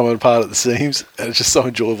just see him coming apart at the seams, and it's just so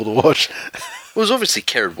enjoyable to watch. Well, it was obviously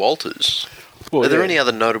Kerrod Walters. Are there any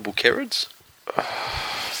other notable Kerrods?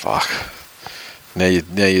 Fuck. Now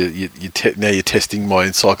you're testing my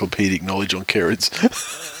encyclopedic knowledge on Kerrods.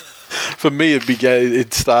 For me,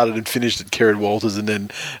 it started and finished at Kerrod Walters, and then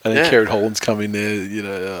Kerrod Holland's come in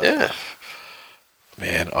there.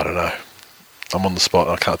 Man, I don't know. I'm on the spot.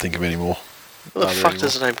 And I can't think of any more. Where the fuck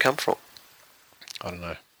does the name come from? I don't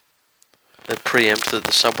know. They preempted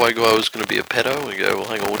the Subway guy was going to be a pedo. We go, well,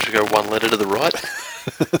 hang on, we'll just go one letter to the right.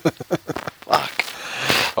 Fuck.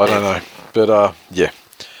 I don't know, but yeah.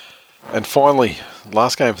 And finally,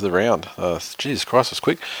 last game for the round. Jesus Christ, it was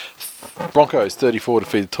quick. Broncos 34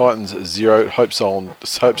 defeated Titans 0. Hope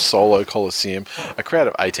Solo Coliseum. A crowd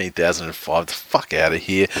of 18,005. The fuck out of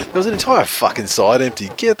here. There was an entire fucking side empty.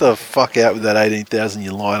 Get the fuck out with that 18,000,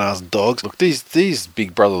 you lying ass dogs. Look, these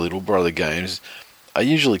big brother little brother games are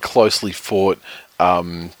usually closely fought. A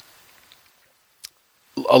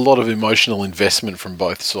lot of emotional investment from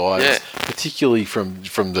both sides, particularly from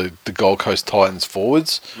the Gold Coast Titans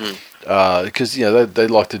forwards, because they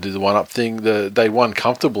like to do the one-up thing. They won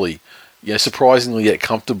comfortably, surprisingly yet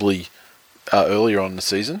comfortably earlier on in the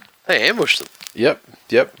season. They ambushed them. Yep.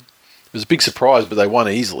 It was a big surprise, but they won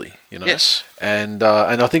easily. Yes. And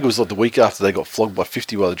I think it was like the week after they got flogged by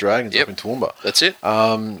 50 by the Dragons up in Toowoomba. That's it.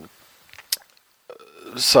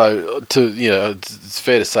 So it's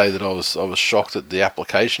fair to say that I was shocked at the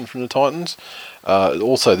application from the Titans.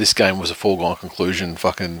 Also, this game was a foregone conclusion.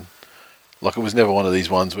 Fucking, like, it was never one of these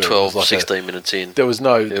ones where 12, it was like 16 minutes in. There was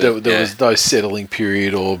no was no settling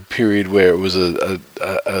period or period where it was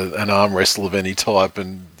an arm wrestle of any type.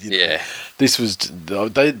 And this was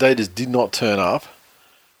they just did not turn up.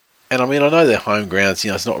 And I mean, I know they're home grounds.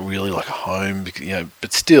 It's not really like a home,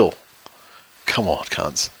 but still, come on,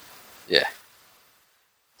 cunts. Yeah.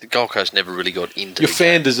 The Gold Coast never really got into your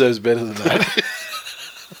fan deserves better than that.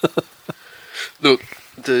 Look,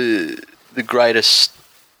 the greatest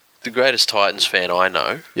Titans fan I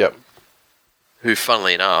know. Yep. Who,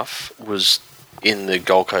 funnily enough, was in the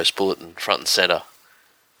Gold Coast Bulletin front and centre.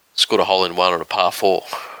 Scored a hole in one on a par 4.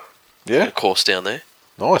 Yeah. A course down there.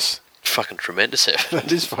 Nice. fucking tremendous effort.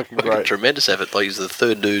 That is fucking great. Tremendous effort. Like, he's the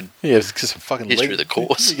third dude. Yeah, it's just some fucking history legs. Of the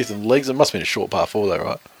course. He gets some legs. It must have been a short par 4 though,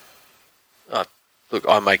 right? Look,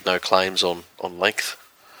 I make no claims on length.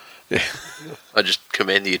 Yeah. I just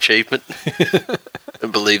commend the achievement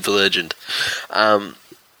and believe the legend.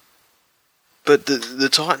 But the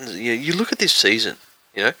Titans, you look at this season,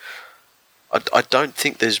 I don't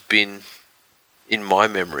think there's been, in my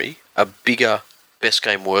memory, a bigger best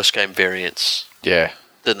game, worst game variance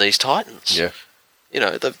than these Titans. Yeah.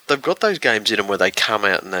 They've got those games in them where they come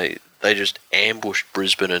out and they just ambushed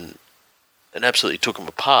Brisbane and absolutely took them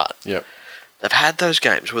apart. Yeah. They've had those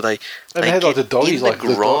games where they had like the doggies, like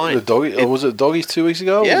grind. the doggy. Or was it doggies 2 weeks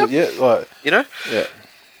ago? Yeah. Yeah.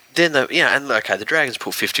 Then the Dragons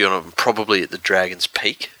put 50 on them probably at the Dragons'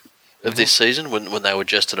 peak of this season when they were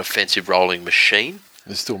just an offensive rolling machine.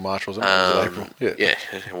 There's still March, wasn't it? Was it April? Yeah,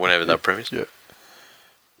 whenever they're premised. Yeah.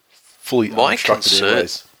 Fully unobstructed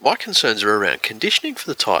airways. My concerns are around conditioning for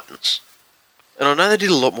the Titans. And I know they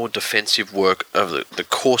did a lot more defensive work over the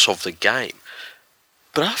course of the game.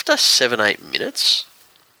 But after 7-8 minutes,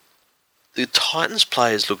 the Titans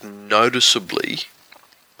players look noticeably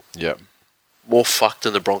more fucked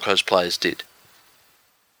than the Broncos players did.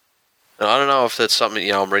 And I don't know if that's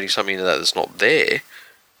something, I'm reading something into that's not there,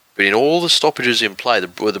 but in all the stoppages in play,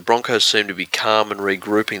 where the Broncos seem to be calm and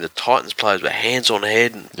regrouping, the Titans players were hands on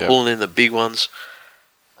head and pulling in the big ones.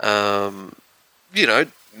 You'd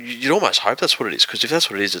almost hope that's what it is, because if that's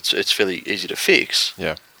what it is, it's fairly easy to fix.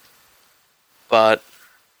 Yeah. But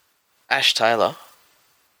Ash Taylor,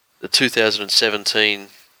 the 2017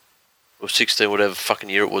 or 16, whatever fucking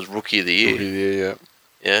year it was, Rookie of the Year. Rookie of the Year, yeah.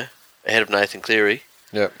 Yeah, ahead of Nathan Cleary.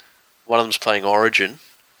 Yeah. One of them's playing Origin.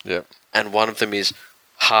 Yeah. And one of them is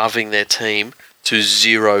halving their team to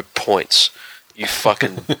 0 points. You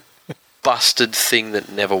fucking busted thing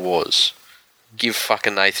that never was. Give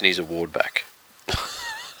fucking Nathan his award back.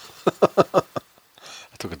 I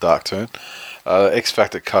took a dark turn. X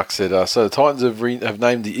Factor Cuck said, so the Titans have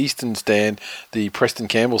named the Eastern Stand the Preston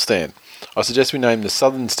Campbell Stand. I suggest we name the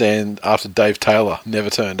Southern Stand after Dave Taylor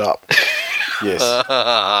never turned up. Yes.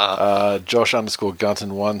 Josh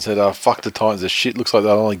 _Gunton1 said, fuck the Titans, this shit looks like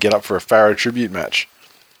they'll only get up for a Farrow tribute match.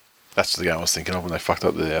 That's the game I was thinking of when they fucked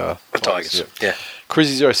up the Tigers. Yeah.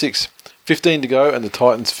 Crizzy06, 15 to go and the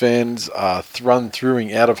Titans fans are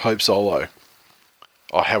run-throughing out of hope solo.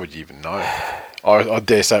 Oh, how would you even know? I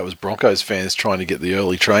dare say it was Broncos fans trying to get the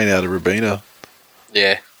early train out of Robina.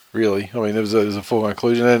 Yeah. Really. I mean, there was a full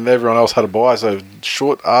conclusion, and everyone else had a bye, so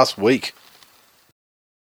short-ass week.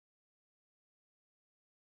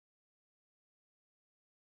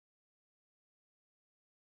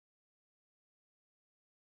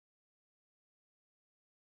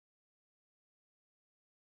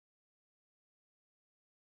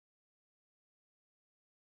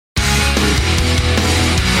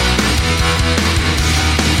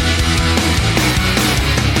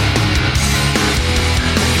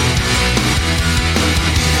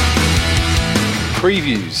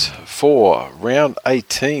 Previews for round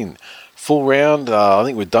 18. Full round. I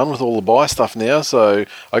think we're done with all the bye stuff now, so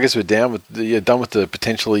I guess we're done with the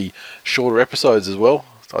potentially shorter episodes as well.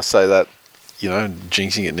 I say that,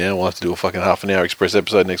 jinxing it now. We'll have to do a fucking half an hour express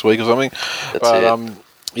episode next week or something. We've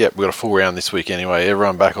got a full round this week anyway.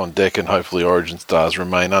 Everyone back on deck, and hopefully Origin stars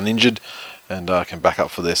remain uninjured and can back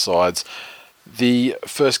up for their sides. The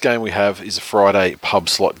first game we have is a Friday pub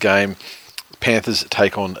slot game. Panthers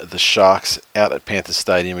take on the Sharks out at Panthers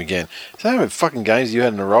Stadium again. So how many fucking games you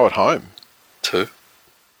had in a row at home? 2.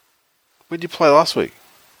 Where did you play last week?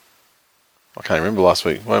 I can't remember last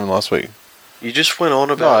week. What happened last week? You just went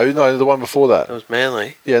on about... No, the one before that. That was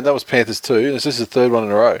Manly. Yeah, and that was Panthers 2. This is the third one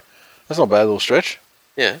in a row. That's not a bad little stretch.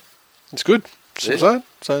 Yeah. It's good. So, it's like,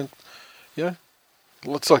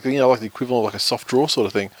 like the equivalent of like a soft draw sort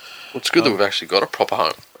of thing. Well, it's good that we've actually got a proper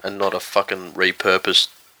home and not a fucking repurposed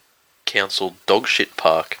council dog shit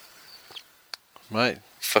park. Mate.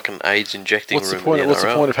 Fucking AIDS injecting What's room. What's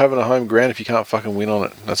the point of having a home ground if you can't fucking win on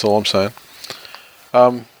it? That's all I'm saying.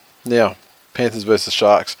 Now, Panthers versus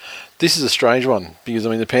Sharks. This is a strange one because,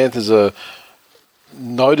 the Panthers are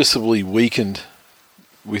noticeably weakened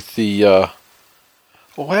with the...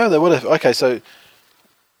 okay, so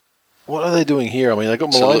what are they doing here? They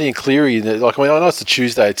got Maloney and Cleary. I know it's a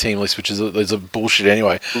Tuesday team list, which is a bullshit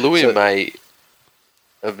anyway. Louis and May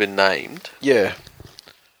have been named. Yeah.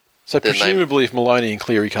 So presumably if Maloney and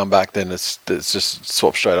Cleary come back, then it's just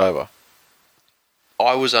swap straight over.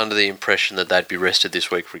 I was under the impression that they'd be rested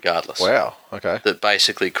this week regardless. Wow, okay. That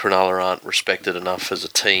basically Cronulla aren't respected enough as a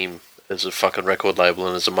team, as a fucking record label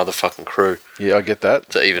and as a motherfucking crew. Yeah, I get that.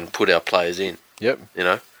 To even put our players in. Yep.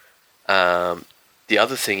 The the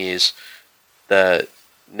other thing is that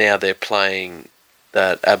now they're playing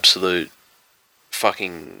that absolute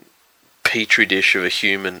fucking petri dish of a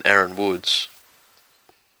human, Aaron Woods.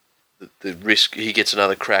 The risk he gets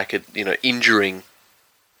another crack at injuring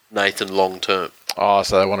Nathan long term. Oh,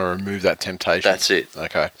 so they want to remove that temptation. That's it.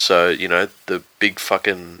 Okay. So the big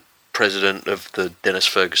fucking president of the Dennis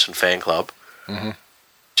Ferguson fan club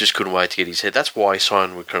just couldn't wait to get his head. That's why he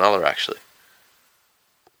signed with Cronulla, actually.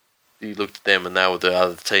 You looked at them and they were the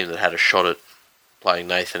other team that had a shot at playing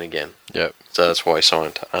Nathan again. Yep. So that's why he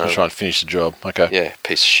signed. Trying to finish the job. Okay. Yeah,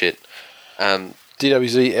 piece of shit.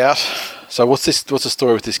 DWZ out. So what's the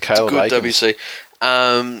story with this Caleb Aikens? Good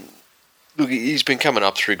WC. Look, he's been coming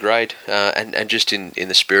up through grade, and just in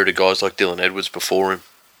the spirit of guys like Dylan Edwards before him,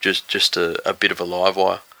 just a bit of a live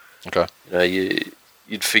wire. Okay.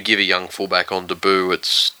 You'd forgive a young fullback on debut. I'd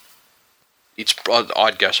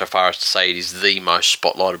go so far as to say it is the most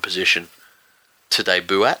spotlighted position to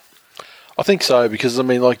debut at. I think so, because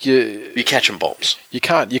you're catching bombs. You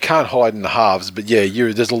can't hide in the halves, but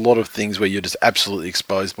there's a lot of things where you're just absolutely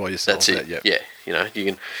exposed by yourself. That's it. Yeah,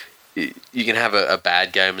 you can have a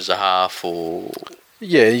bad game as a half, or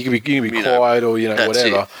you can be quiet, or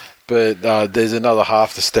whatever. It. But there's another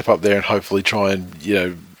half to step up there and hopefully try and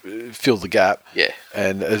fill the gap. Yeah.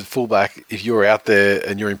 And as fullback, if you're out there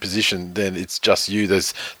and you're in position, then it's just you.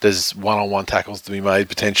 There's one-on-one tackles to be made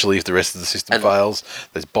potentially if the rest of the system fails.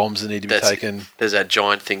 There's bombs that need to be taken. There's that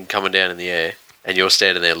giant thing coming down in the air, and you're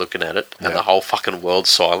standing there looking at it, and the whole fucking world's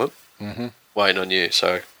silent, waiting on you.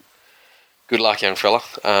 So, good luck, young fella.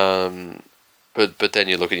 But then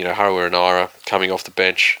you look at Harawira Naira coming off the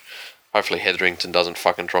bench. Hopefully Hetherington doesn't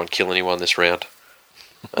fucking try and kill anyone this round.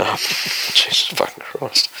 Jesus fucking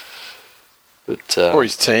Christ. But, or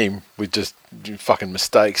his team with just fucking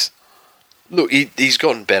mistakes. Look, he's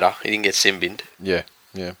gotten better. He didn't get sin-binned. Yeah.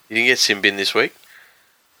 He didn't get sin-binned this week.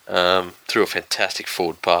 Threw a fantastic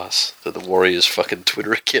forward pass that the Warriors fucking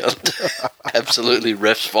Twitter account absolutely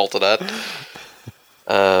refs faulted at.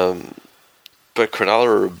 But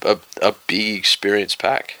Cronulla are a big experienced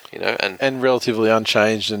pack, and relatively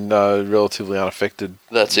unchanged and relatively unaffected.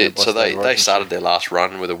 That's it. So they started their last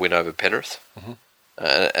run with a win over Penrith,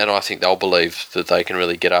 and I think they'll believe that they can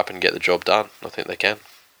really get up and get the job done. I think they can.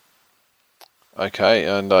 Okay,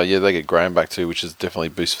 and they get Graham back too, which is definitely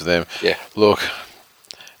a boost for them. Yeah. Look,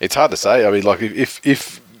 it's hard to say. I mean,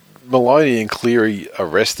 if Maloney and Cleary are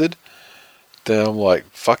rested, then I'm like,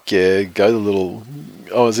 fuck yeah, go to the little...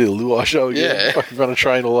 Oh, is it a Luai show again? Yeah. Fucking run a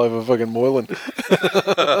train all over fucking Moylan.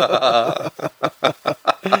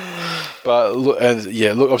 But, look, I'm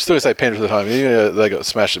still going to say Penrith at home. Even though they got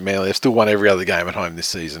smashed at Manly, they've still won every other game at home this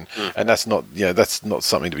season. And that's not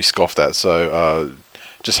something to be scoffed at. So,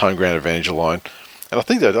 just home ground advantage alone. And I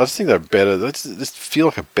just think they're better. They just feel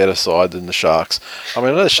like a better side than the Sharks. I mean,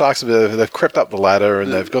 I know the Sharks they've crept up the ladder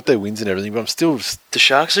and they've got their wins and everything, but I'm still... The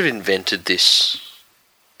Sharks have invented this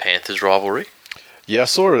Panthers rivalry. Yeah, I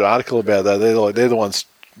saw an article about that. They're the ones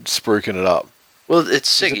spruiking it up. Well,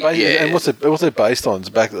 it's And what's it based on?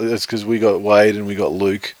 It's because we got Wade and we got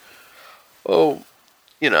Luke. Well,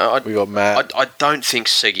 we got Matt. I don't think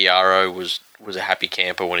Seguiaro was a happy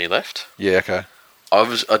camper when he left. Yeah, okay. I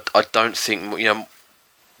don't think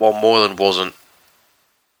while Moylan wasn't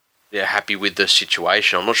happy with the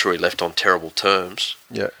situation, I'm not sure he left on terrible terms.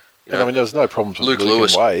 Yeah. I mean, there was no problems with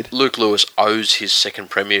Luke and Wade. Luke Lewis owes his second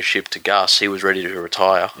premiership to Gus. He was ready to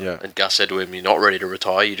retire. Yeah. And Gus said to him, "You're not ready to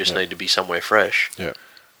retire. You just need to be somewhere fresh." Yeah.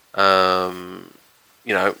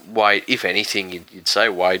 Wade, if anything, you'd say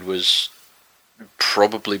Wade was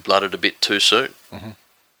probably blooded a bit too soon. Mm-hmm.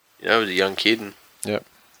 He was a young kid or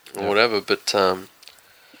whatever. But,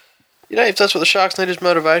 if that's what the Sharks need is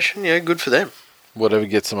motivation, good for them. Whatever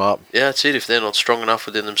gets them up. Yeah, that's it. If they're not strong enough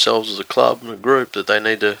within themselves as a club and a group that they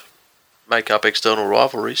need to make up external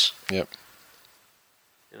rivalries. Yep.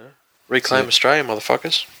 Reclaim Australia,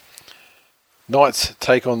 motherfuckers. Knights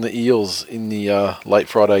take on the Eels in the late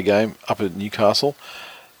Friday game up at Newcastle.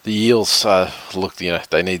 The Eels,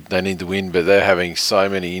 they need the win, but they're having so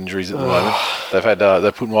many injuries at the moment. They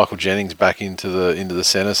put Michael Jennings back into the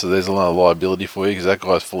centre, so there's a lot of liability for you because that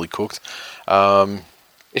guy's fully cooked.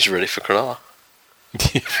 He's ready for Cronulla.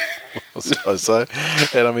 I suppose so.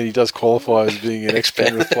 And I mean, he does qualify as being an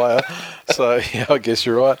ex-Penrith player, so yeah, I guess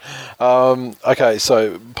you're right. Okay,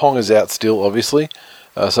 so Ponga's out still, obviously.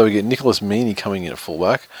 So we get Nicholas Meaney coming in at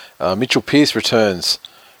fullback. Mitchell Pearce returns.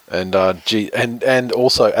 And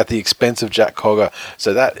also at the expense of Jack Cogger.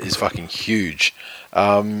 So that is fucking huge.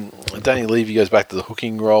 Danny Levy goes back to the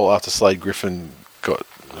hooking role after Slade Griffin got...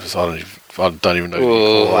 I don't even know what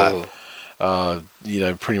you call that.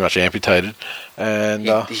 Pretty much amputated. And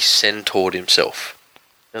he centaured himself.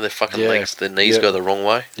 And their fucking legs, their knees go the wrong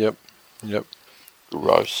way. Yep.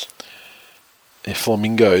 Gross. Yeah,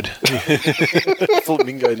 flamingoed.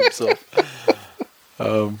 Flamingoed himself.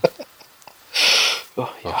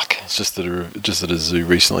 Yuck. It's just at a zoo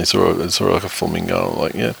recently. Saw like a flamingo. I'm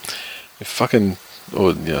like, yeah, fucking,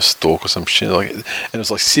 or stork or some shit. Like, and it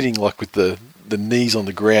was like sitting like with the knees on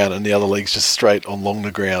the ground and the other legs just straight along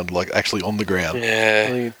the ground, like actually on the ground. Yeah.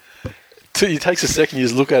 I mean, it takes a second. You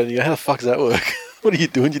just look at it and you go, how the fuck does that work? What are you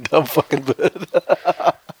doing, you dumb fucking bird?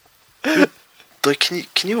 Like,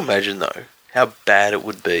 can you imagine though how bad it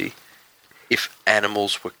would be if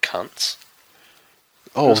animals were cunts?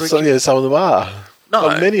 Oh, some of them are. No,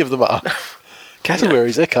 many of them are.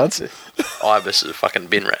 Cassowaries, they're cunts. Ibises are fucking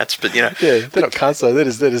bin rats, but yeah, they're not cunts though.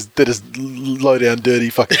 They're just low down, dirty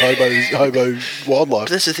fucking hobo wildlife. But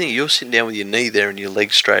that's the thing. You're sitting down with your knee there and your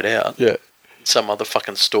legs straight out. Yeah. Some other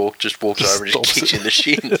fucking stork just walks over and just kicks you in the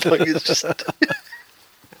shin. Like, it's just.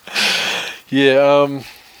 Yeah.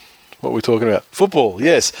 What are we talking about? Football.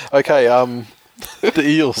 Yes. Okay. The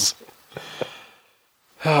Eels.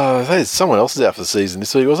 Someone else is out for the season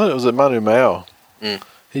this week, wasn't it? It was Manu Mao.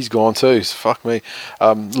 He's gone too. So fuck me.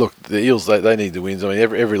 Look, the Eels, they need the wins. I mean,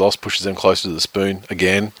 every loss pushes them closer to the spoon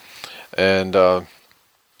again, and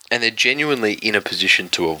they're genuinely in a position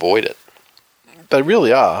to avoid it. They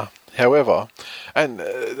really are. However, and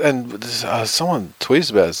someone tweets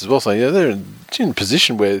about this as well, saying they're in a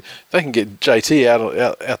position where they can get JT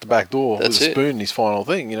out the back door with a spoon in his final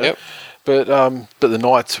thing. Yep. But the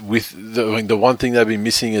Knights, the one thing they've been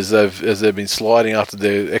missing as they've been sliding after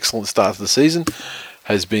their excellent start to the season,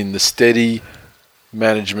 has been the steady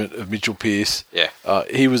management of Mitchell Pearce. Yeah.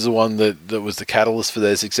 He was the one that was the catalyst for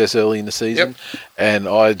their success early in the season, and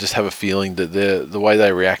I just have a feeling that the way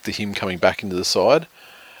they react to him coming back into the side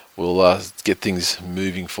will get things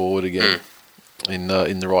moving forward again in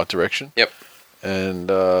the right direction. Yep. And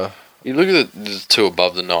you look at the two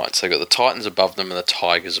above the Knights. They've got the Titans above them and the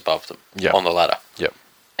Tigers above them on the ladder. Yep.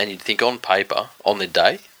 And you'd think on paper, on their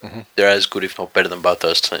day, they're as good, if not better, than both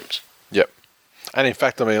those teams. Yep. And in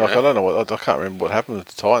fact, I mean, I don't know I can't remember what happened with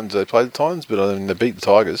the Titans. They played the Titans, but I mean, they beat the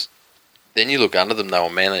Tigers. Then you look under them, they were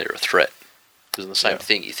Manly are a threat. Because the same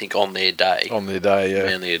thing, you think on their day. On their day, yeah.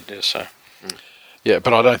 Manly are, so. Yeah,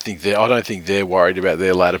 but I don't think they're worried about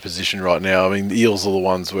their ladder position right now. I mean, the Eels are the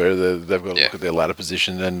ones where they've got to look at their ladder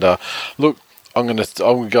position. And look, I'm going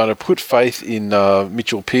to put faith in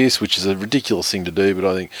Mitchell Pearce, which is a ridiculous thing to do, but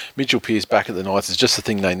I think Mitchell Pearce back at the Knights is just the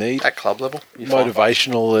thing they need at club level,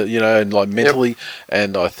 motivational, and like mentally. Yep.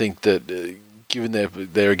 And I think that given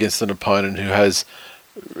they're against an opponent who has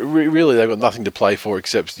really they've got nothing to play for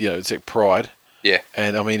except pride. Yeah,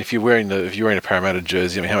 and I mean, if you're wearing a Parramatta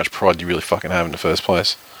jersey, I mean, how much pride do you really fucking have in the first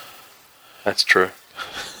place? That's true.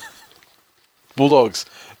 Bulldogs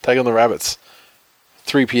take on the Rabbits,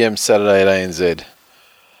 3 p.m. Saturday at ANZ.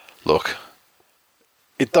 Look,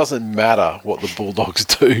 it doesn't matter what the Bulldogs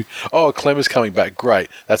do. Oh, Clemmer's coming back. Great,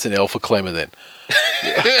 that's an L for Clemmer then.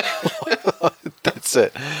 That's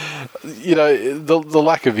it. The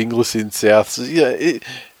lack of Inglis in South.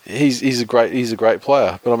 He's a great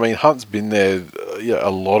player, but I mean Hunt's been there a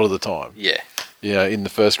lot of the time. Yeah. In the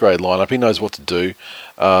first grade lineup, he knows what to do.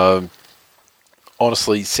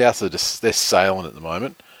 Honestly, South they're sailing at the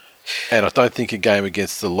moment, and I don't think a game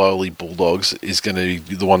against the lowly Bulldogs is going to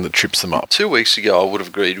be the one that trips them up. 2 weeks ago, I would have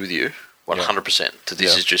agreed with you 100% that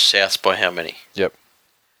this is just South by how many. Yep.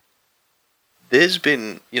 There's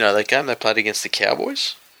been that game they played against the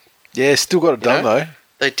Cowboys. Yeah, still got it done though.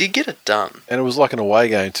 They did get it done. And it was like an away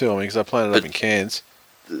game too, I mean, because they played it up in Cairns.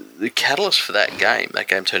 The catalyst for that game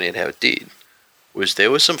turning out how it did, was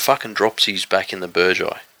there were some fucking dropsies back in the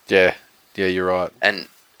Burgeye. Yeah, you're right. And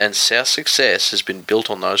South's success has been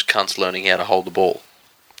built on those cunts learning how to hold the ball.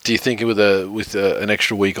 Do you think with an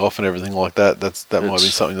extra week off and everything like that, that might be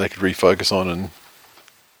something they could refocus on and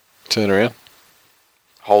turn around?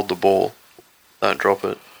 Hold the ball. Don't drop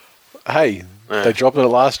it. Hey... Yeah. They dropped it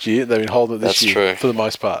last year. They've been holding it this year for the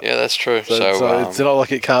most part. Yeah, that's true. So it's not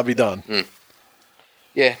like it can't be done.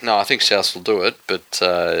 Yeah, no, I think South will do it, but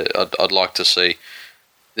I'd like to see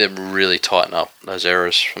them really tighten up those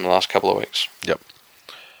errors from the last couple of weeks. Yep.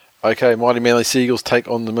 Okay, Mighty Manly Seagulls take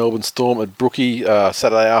on the Melbourne Storm at Brookie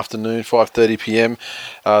Saturday afternoon, 5:30 p.m.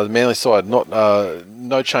 The Manly side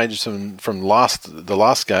no changes from the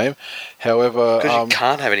last game. However, because you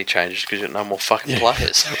can't have any changes because you've got no more fucking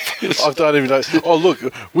players. I don't even know. Oh look,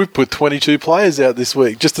 we've put 22 players out this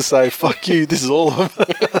week just to say fuck you. This is all of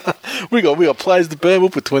them. we got players to burn.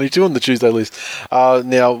 We'll put 22 on the Tuesday list.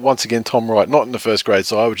 Now once again, Tom Wright not in the first grade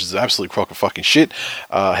side, which is an absolute crock of fucking shit.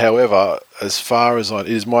 However, as far as it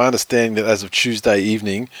is my understanding that as of Tuesday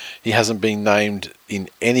evening, he hasn't been named in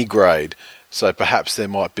any grade. So perhaps there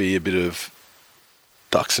might be a bit of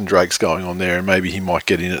ducks and drakes going on there, and maybe he might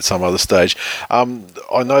get in at some other stage. I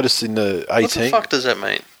noticed in the 18... What the fuck does that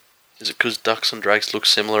mean? Is it because ducks and drakes look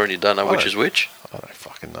similar and you don't know which is which? I don't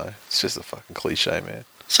fucking know. It's just a fucking cliche, man.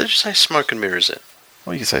 So just say smoke and mirrors then.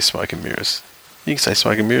 Well, you can say smoke and mirrors. You can say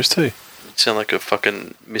smoke and mirrors too. You sound like a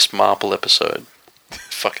fucking Miss Marple episode.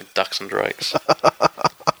 Fucking ducks and drakes.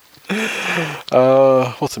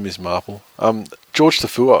 What's a Miss Marple? George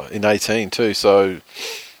Tafua in 18 too, so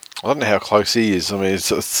I don't know how close he is. I mean,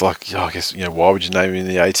 it's like, I guess, why would you name him in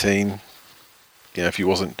the 18? If he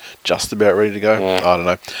wasn't just about ready to go. Yeah. I don't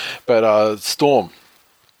know. But Storm,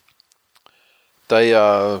 they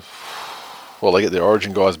get their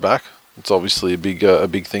Origin guys back. It's obviously a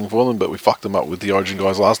big thing for them, but we fucked them up with the Origin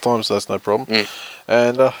guys last time, so that's no problem.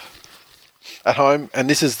 And at home, and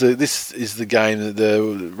this is the game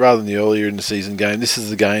that rather than the earlier in the season game, this is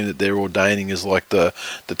the game that they're ordaining as like the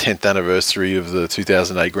 10th anniversary of the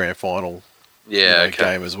 2008 Grand Final.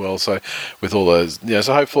 Game as well. So with all those,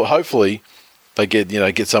 so hopefully they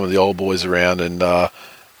get some of the old boys around and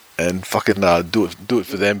fucking do it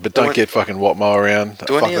for them, but don't get fucking Watmo around.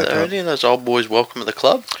 Are any of those old boys welcome at the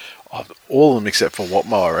club? All of them except for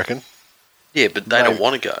Watmo, I reckon. Yeah, but they don't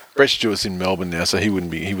want to go. Brett Stewart's in Melbourne now, so he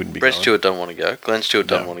wouldn't be. Brett Stewart don't want to go. Glenn Stewart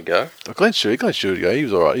don't want to go. Glenn Stewart would go. He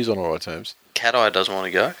was all right. He's on all right terms. Cat Eye doesn't want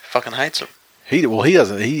to go. Fucking hates him. He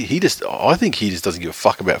doesn't. I think he just doesn't give a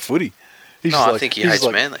fuck about footy. I think he hates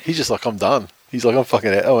Manly. He's just like, I'm done. He's like, I'm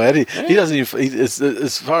fucking out. Oh, Eddie. Yeah. He doesn't even.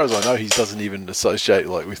 As far as I know, he doesn't even associate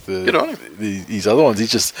like with these other ones.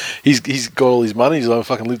 He's got all his money. He's like,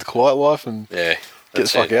 fucking live the quiet life and get the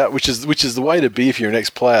fuck out. Which is the way to be if you're an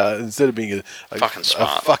ex-player, instead of being a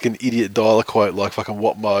fucking idiot dialer quote like fucking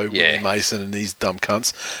Watmo, Mason, and these dumb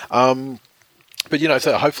cunts. But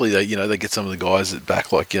so hopefully they get some of the guys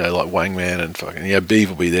back, like Wangman and fucking Beav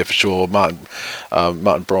will be there for sure. Mark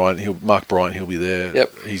Bryant, he'll be there.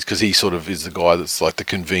 Yep. Because he sort of is the guy that's like the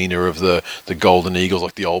convener of the Golden Eagles,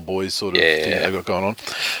 like the old boys sort of thing they've got going on.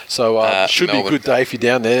 So should Melbourne. Be a good day if you're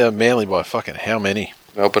down there. Manly by fucking how many?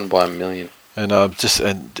 Melbourne by 1 million. And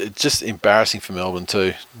just embarrassing for Melbourne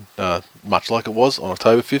too, much like it was on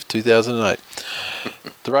October 5th, 2008.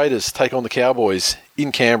 The Raiders take on the Cowboys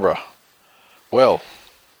in Canberra. Well,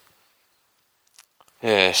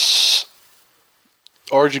 yes.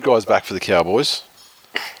 Origin guys back for the Cowboys,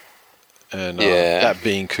 and that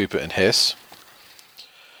being Cooper and Hess.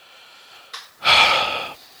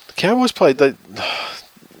 The Cowboys played. It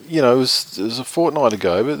was a fortnight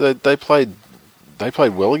ago, but they played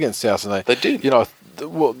well against South, and they did.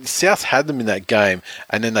 South had them in that game,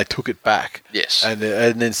 and then they took it back. Yes, and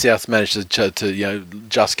then South managed to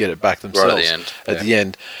just get it back themselves right at the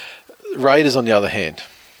end. Raiders, on the other hand,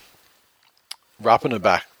 Ruppen are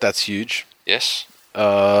back. That's huge. Yes.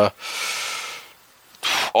 Kotrick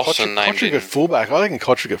at fullback. I think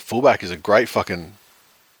Kotrick at fullback is a great fucking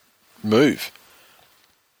move.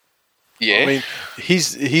 Yeah. I mean,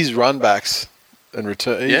 his run backs and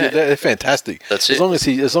return. Yeah, they're fantastic. That's it. As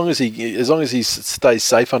long as he stays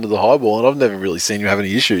safe under the high ball, and I've never really seen him have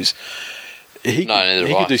any issues. He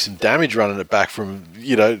could do some damage running it back from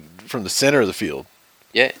the center of the field.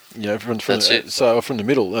 Yeah, from the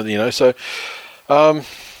middle, and so a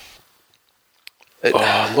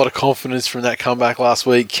lot of confidence from that comeback last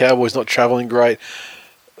week. Cowboys not travelling great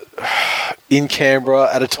in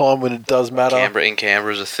Canberra at a time when it does matter.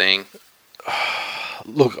 Canberra is a thing.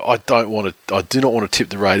 Look, I do not want to tip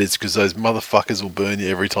the Raiders because those motherfuckers will burn you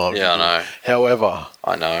every time. Yeah, I know. However,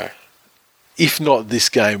 I know. If not this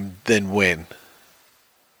game, then when?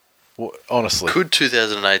 Honestly. Could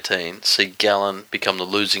 2018 see Gallen become the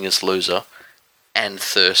losingest loser and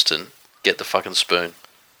Thurston get the fucking spoon?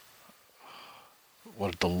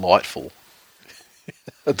 What a delightful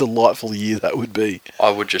year that would be. I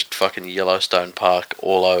would just fucking Yellowstone Park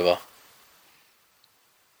all over.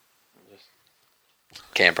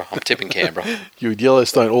 Canberra. I'm tipping Canberra. You would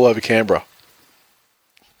Yellowstone all over Canberra.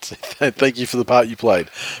 Thank you for the part you played.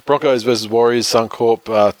 Broncos versus Warriors, Suncorp,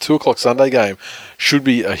 2:00 Sunday game. Should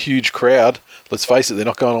be a huge crowd. Let's face it, they're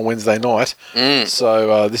not going on Wednesday night.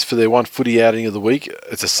 So this for their one footy outing of the week.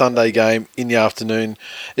 It's a Sunday game in the afternoon.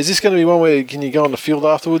 Is this going to be one where can you go on the field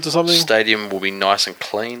afterwards or something? Stadium will be nice and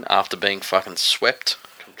clean after being fucking swept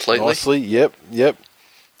completely. Nicely, yep.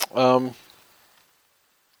 No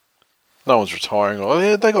one's retiring. Oh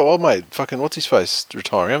yeah, they got old mate. Fucking what's his face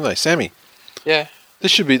retiring, haven't they? Sammy. Yeah. They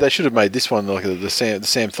should have made this one like the Sam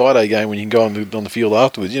Thaiday game when you can go on the field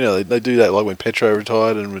afterwards. They do that like when Petro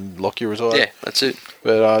retired and when Lockyer retired. Yeah, that's it.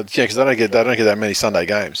 But because they don't get that many Sunday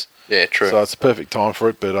games. Yeah, true. So it's a perfect time for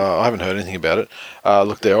it, but I haven't heard anything about it.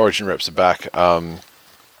 Look, their Origin reps are back. Not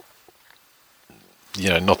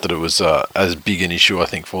that it was as big an issue, I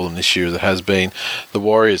think, for them this year as it has been. The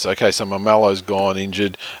Warriors, okay, so Mamelo's gone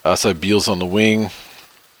injured, so Beal's on the wing.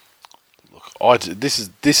 Look, this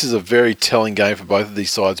is a very telling game for both of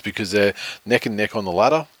these sides because they're neck and neck on the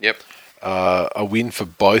ladder. Yep. A win for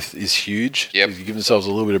both is huge. Yep. You give themselves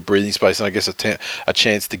a little bit of breathing space and I guess a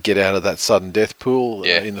chance to get out of that sudden death pool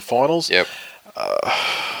in the finals. Yep.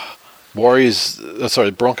 Broncos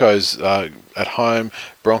at home.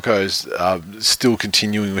 Broncos still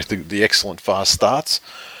continuing with the excellent fast starts.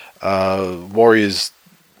 Warriors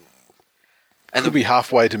could be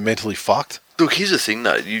halfway to mentally fucked. Look, here's the thing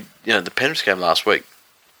though. You know the Penrith game last week,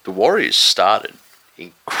 the Warriors started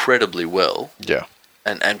incredibly well. Yeah.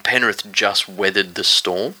 And Penrith just weathered the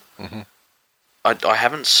storm. Mm-hmm. I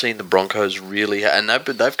haven't seen the Broncos really, and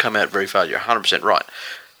they've come out very far. You're 100% right.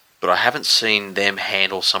 But I haven't seen them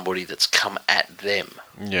handle somebody that's come at them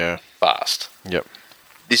fast. Yep.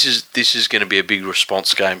 This is going to be a big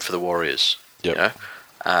response game for the Warriors. Yep. You know?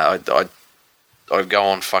 I go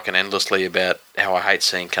on fucking endlessly about how I hate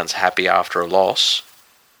seeing cunts happy after a loss.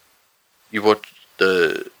 You watched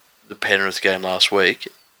the Penrith game last week,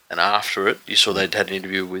 and after it, you saw they'd had an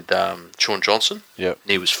interview with Sean Johnson. Yep.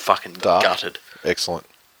 And he was fucking gutted. Excellent.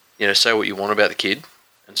 You know, say what you want about the kid.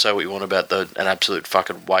 And say what you want about an absolute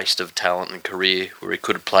fucking waste of talent and career where he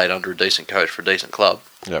could have played under a decent coach for a decent club.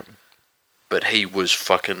 Yep. But he was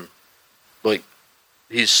fucking, like,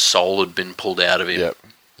 his soul had been pulled out of him. Yep.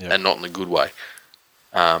 And not in a good way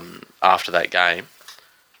after that game.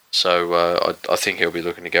 So I think he'll be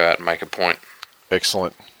looking to go out and make a point.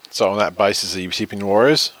 Excellent. So on that basis, are you tipping the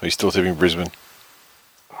Warriors or are you still tipping Brisbane?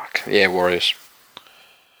 Fuck. Yeah, Warriors.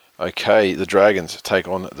 Okay, the Dragons take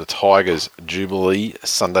on the Tigers, Jubilee,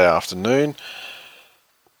 Sunday afternoon.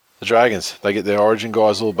 The Dragons, they get their Origin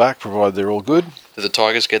guys all back, provided they're all good. Do the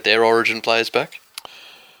Tigers get their Origin players back?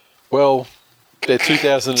 Well, their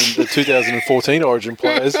 2014 Origin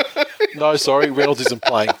players. No, sorry, Reynolds isn't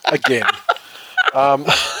playing again. But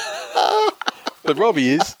Robbie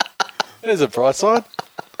is. There's a bright side.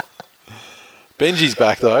 Benji's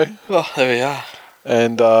back though. Oh, there we are.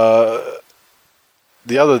 And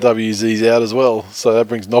the other WZ's out as well, so that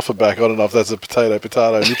brings Noffa back. I don't know if that's a potato,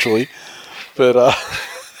 literally. But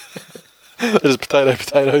there's potato,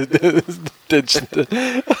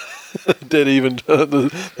 dead even.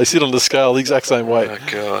 They sit on the scale the exact same way. Oh,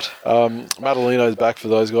 God. Madalino's back for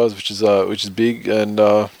those guys, which is big, and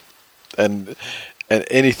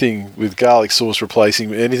anything with garlic sauce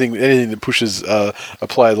replacing anything that pushes a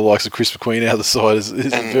player the likes of Chris McQueen out of the side is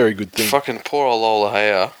a very good thing. Fucking poor old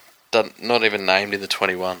Olahea. Not even named in the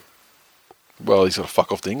 21. Well, he's got to fuck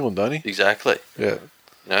off to England, don't he? Exactly. Yeah.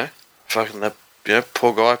 You know, fucking that. You know,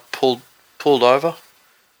 poor guy pulled over.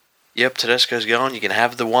 Yep, Tedesco's going. You can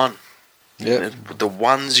have the one. Yeah. The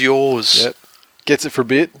one's yours. Yep. Gets it for a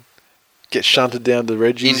bit. Gets shunted down to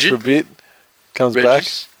Reggie's for a bit. Comes back.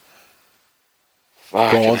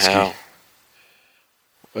 Fucking hell.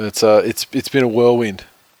 It's been a whirlwind.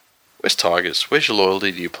 Where's Tigers? Where's your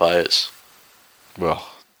loyalty to your players? Well,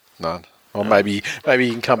 none. Or maybe you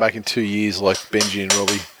can come back in 2 years like Benji and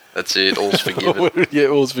Robbie. That's it. All's forgiven. Yeah,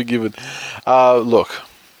 all's forgiven. Look,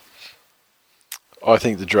 I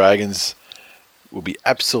think the Dragons will be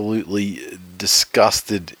absolutely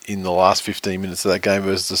disgusted in the last 15 minutes of that game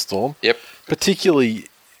versus the Storm. Yep. Particularly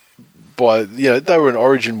by, they were an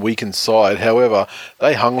Origin weakened side. However,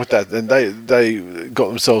 they hung with that and they got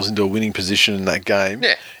themselves into a winning position in that game.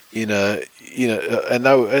 Yeah. And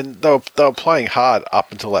they were playing hard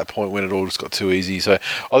up until that point when it all just got too easy. So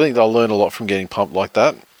I think they'll learn a lot from getting pumped like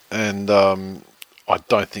that. And I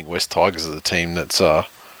don't think West Tigers are the team that's going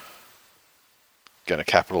to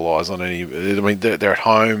capitalise on any. I mean, they're at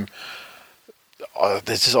home. I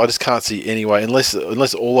just can't see any way unless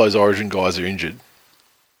all those Origin guys are injured.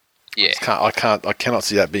 Yeah, I cannot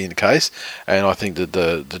see that being the case, and I think that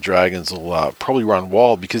the Dragons will probably run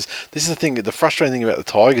wild because this is the thing. The frustrating thing about the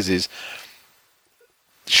Tigers is,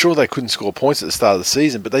 sure they couldn't score points at the start of the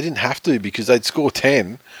season, but they didn't have to because they'd score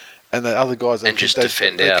 10, and the other guys and just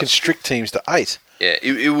defend out. They constrict teams to 8. Yeah,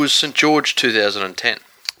 it was St George 2010.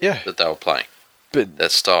 Yeah, that they were playing, but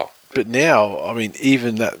that style. But now, I mean,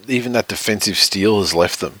 even that defensive steal has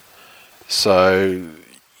left them. So,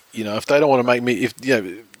 if they don't want to make me,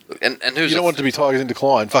 And who's you don't want it to be Tigers in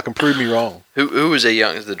decline. Fucking prove me wrong. Who was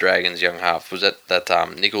the Dragons' young half? Was that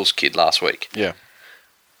Nichols kid last week? Yeah.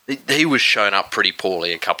 He was shown up pretty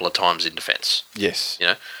poorly a couple of times in defence. Yes.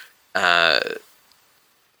 Melbourne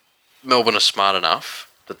are smart enough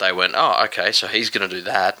that they went, oh, okay, so he's going to do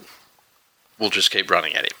that. We'll just keep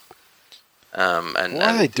running at him. Why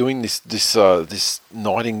are they doing this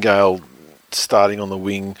Nightingale starting on the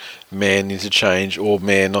wing, man interchange, or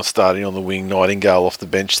man not starting on the wing, Nightingale off the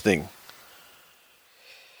bench thing?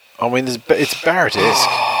 I mean, it's Barrett-esque.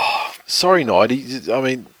 Sorry, Nighty. I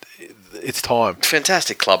mean, it's time.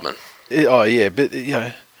 Fantastic clubman. But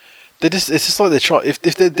it's just like they're trying. If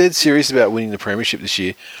they're dead serious about winning the premiership this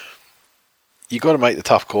year, you got to make the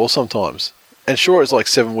tough call sometimes. And sure, it's like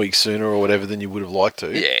 7 weeks sooner or whatever than you would have liked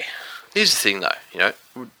to. Yeah. Here's the thing, though.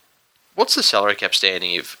 What's the salary cap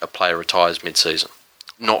standing if a player retires mid-season?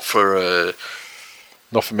 Not for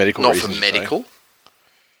medical reasons. Not for medical.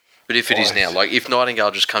 But if it is now, like if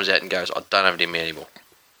Nightingale just comes out and goes, I don't have it in me anymore.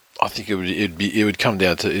 I think it would come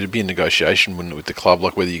down to it'd be a negotiation, wouldn't it, with the club,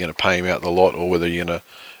 like whether you're going to pay him out the lot or whether you're going to.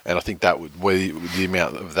 And I think that would the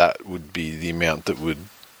amount of that would be the amount that would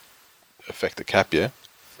affect the cap. Yeah.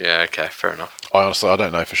 Yeah. Okay. Fair enough. I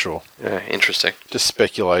don't know for sure. Yeah. Interesting. Just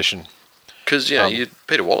speculation. Because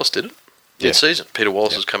Peter Wallace did it mid-season. Peter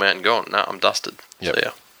Wallace has come out and gone. No, I'm dusted. Yep. So,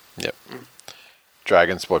 yeah. Yep.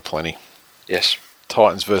 Dragons by plenty. Yes.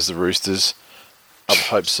 Titans versus the Roosters. Up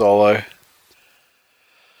Hope Solo.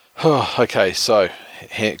 Okay, so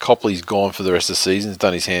Copley's gone for the rest of the season. He's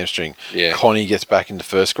done his hamstring. Yeah. Connie gets back into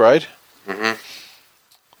first grade. Mm-hmm.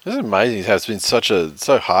 It's amazing how it's been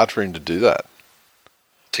so hard for him to do that.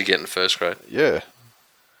 To get in first grade. Yeah.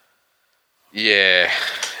 Yeah.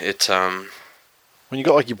 It's when you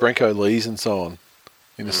got like your Brenko Lees and so on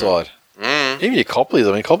in the side. Mm. Even your Copleys.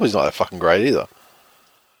 I mean, Copley's not that fucking great either.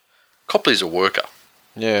 Copley's a worker.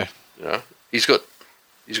 Yeah. He's got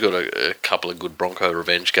a couple of good Bronco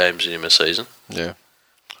revenge games in him a season. Yeah.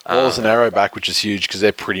 Wallace and Arrow back, which is huge because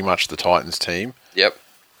they're pretty much the Titans team. Yep.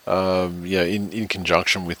 In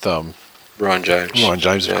conjunction with Ryan James. Ryan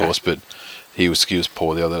James, of course, but he was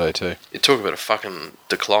poor the other day too. You talk about a fucking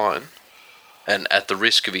decline, and at the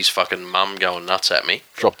risk of his fucking mum going nuts at me.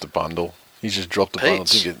 Dropped the bundle. He just dropped the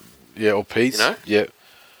Pete's. bundle. Or Pete's. Yeah.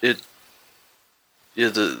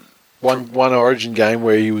 The one Origin game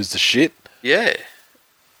where he was the shit. Yeah.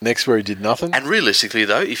 Next where he did nothing. And realistically,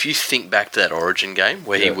 though, if you think back to that Origin game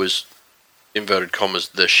where he was, inverted commas,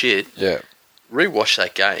 the shit. Yeah. Rewatch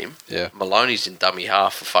that game. Yeah. Maloney's in dummy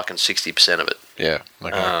half for fucking 60% of it. Yeah.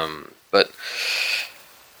 Okay. But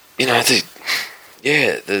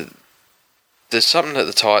there's something at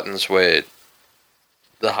the Titans where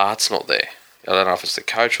the heart's not there. I don't know if it's the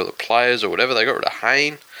coach or the players or whatever. They got rid of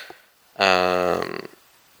Hayne.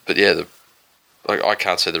 But yeah, I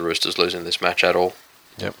can't see the Roosters losing this match at all.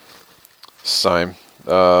 Yep. Same.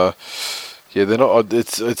 They're not.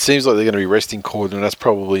 It seems like they're going to be resting Corden, and that's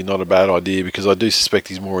probably not a bad idea because I do suspect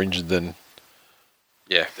he's more injured than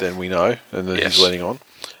we know, and that he's letting on.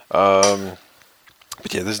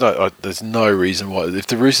 But yeah, there's no reason why if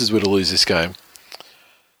the Roosters were to lose this game,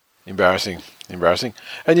 embarrassing, and hopefully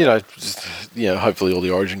all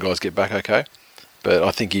the Origin guys get back okay. But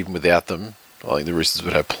I think even without them, I think the Roosters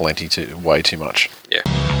would have way too much. Yeah.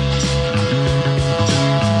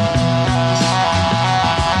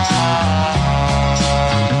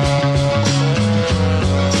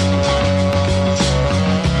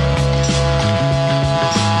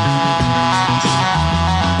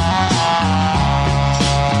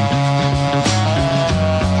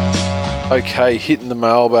 Okay, hitting the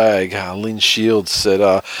mailbag. Lynn Shields said,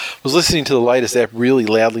 was listening to the latest app really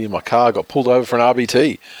loudly in my car, got pulled over for an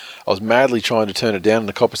RBT. I was madly trying to turn it down and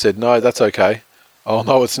the copper said, no, that's okay. Oh,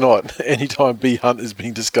 no, it's not. Anytime bee hunt is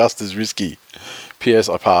being discussed is risky. P.S.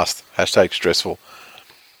 I passed. #stressful.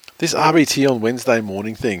 This RBT on Wednesday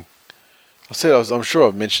morning thing. I said, I'm sure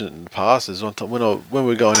I've mentioned it in the past. Is when we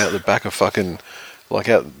were going out the back of fucking, like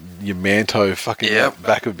out your Manto, fucking out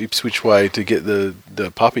back of Ipswich Way to get the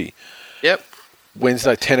puppy. Yep.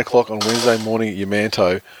 Wednesday, 10 o'clock on Wednesday morning at your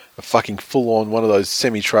Manto, a fucking full-on one of those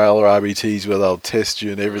semi-trailer RBTs where they'll test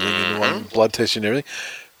you and everything, and one blood test you and everything.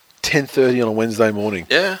 10:30 on a Wednesday morning.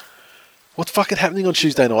 Yeah. What's fucking happening on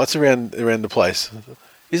Tuesday nights around the place?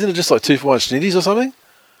 Isn't it just like 2 for 1 schnitties or something?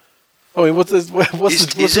 I mean, what's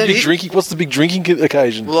the big drinking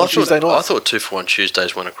occasion on Tuesday night? I thought 2 for 1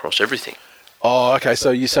 Tuesdays went across everything. Oh, okay.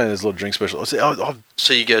 So you're saying there's a lot of drink special.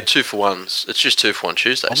 So you go 2 for 1s. It's just 2 for 1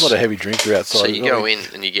 Tuesdays. I'm not a heavy drinker outside. So you go in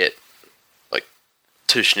and you get like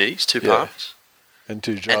 2 schnitties, 2 parks, and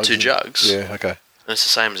 2 jugs. Yeah, okay. And it's the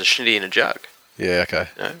same as a schnitty in a jug. Yeah, okay.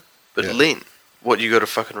 But Lynn, what you got to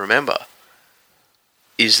fucking remember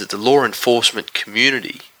is that the law enforcement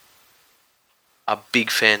community are big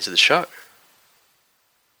fans of the show.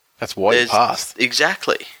 That's why he passed.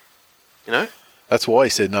 Exactly. That's why he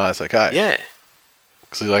said, no, it's okay. Yeah.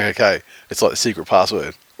 Because he's like, okay, it's like the secret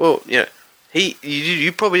password. Well, you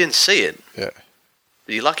probably didn't see it. Yeah.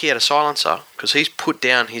 But you're lucky he had a silencer, because he's put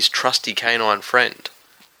down his trusty canine friend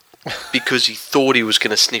because he thought he was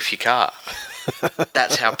going to sniff your car.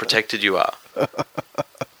 That's how protected you are.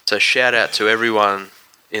 So shout out to everyone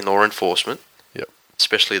in law enforcement,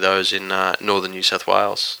 especially those in northern New South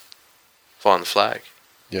Wales, flying the flag.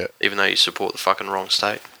 Yeah. Even though you support the fucking wrong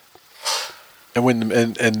state. And when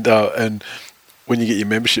when you get your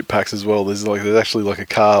membership packs as well, there's actually like a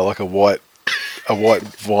car, like a white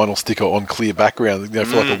vinyl sticker on clear background, for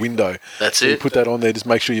like a window. That's so it. You put that on there. Just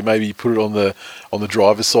make sure you maybe put it on the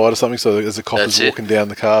driver's side or something, so as the cop is walking down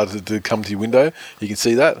the car to come to your window, you can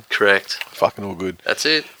see that. Correct. Fucking all good. That's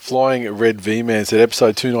it. Flying Red V-Man said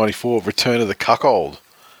episode 294, Return of the Cuckold.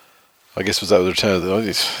 I guess was that the Return of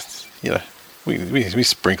the... we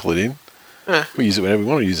sprinkle it in. Yeah. We use it whenever we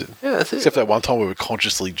want to use it. Yeah, that's it. Except that one time we were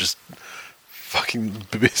consciously just fucking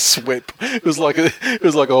sweat. It was like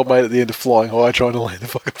old mate at the end of Flying High trying to land the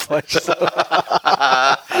fucking plane.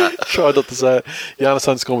 Tried not to say it.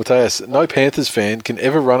 Giannis Mateus. No Panthers fan can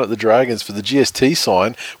ever run at the Dragons for the GST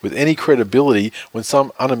sign with any credibility when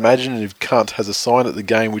some unimaginative cunt has a sign at the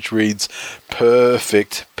game which reads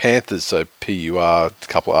Perfect Panthers. So P-U-R, a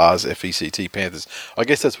couple of R's, F-E-C-T, Panthers. I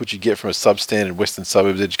guess that's what you get from a substandard Western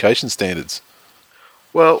Suburbs education standards.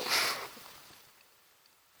 Well...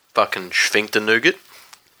 Fucking Schfinkter Nougat.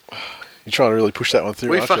 You're trying to really push that one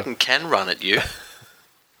through, aren't fucking can run at you.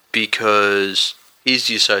 Because here's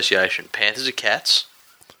the association. Panthers are cats.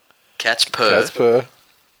 Cats purr. Cats purr.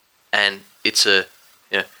 And it's a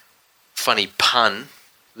funny pun,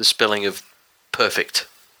 the spelling of perfect.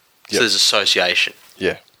 So there's association.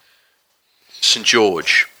 Yeah. St.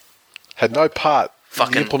 George. Had no part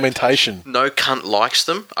in the implementation. No cunt likes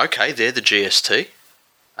them. Okay, they're the GST.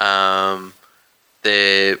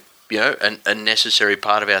 They're, a necessary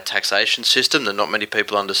part of our taxation system that not many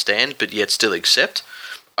people understand, but yet still accept.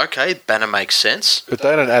 Okay, banner makes sense. But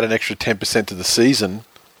they don't add an extra 10% to the season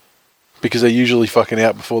because they're usually fucking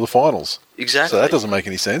out before the finals. Exactly. So that doesn't make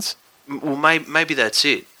any sense. Well, maybe that's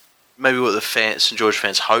it. Maybe what the St. George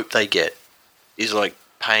fans hope they get is like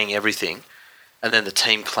paying everything, and then the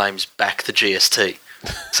team claims back the GST.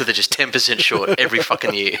 So they're just 10% short every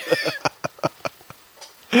fucking year.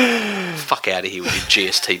 Fuck out of here with your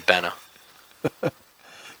GST banner.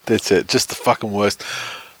 That's it. Just the fucking worst.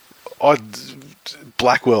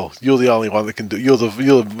 Blackwell, you're the only one that can do. You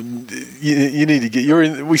need to get. You're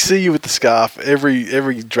in. We see you with the scarf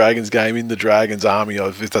every Dragons game in the Dragons army,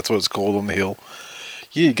 if that's what it's called on the hill.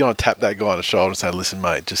 You go and tap that guy on the shoulder and say, "Listen,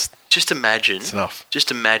 mate, just imagine. It's enough. Just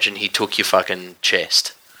imagine he took your fucking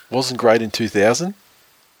chest. Wasn't great in 2000.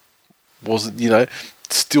 Wasn't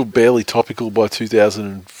still barely topical by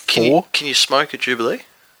 2004. Can you smoke at Jubilee?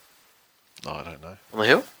 No, I don't know. On the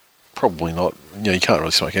hill? Probably not. You can't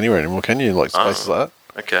really smoke anywhere anymore, can you? Like spaces like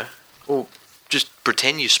that. Okay. Well, just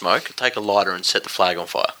pretend you smoke, take a lighter and set the flag on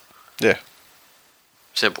fire. Yeah.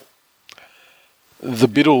 Simple. The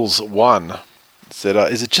Biddles won. Said,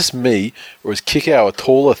 is it just me, or is Kickow a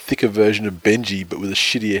taller, thicker version of Benji, but with a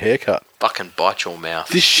shittier haircut? Fucking bite your mouth.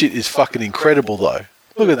 This shit is fucking incredible, though.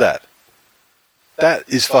 Look at that. That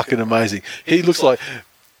is fucking amazing. He looks like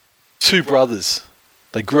two brothers.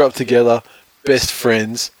 They grew up together, best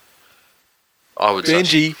friends.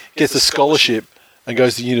 Benji gets a scholarship and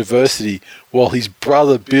goes to university, while his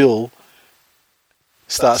brother Bill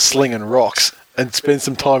starts slinging rocks and spends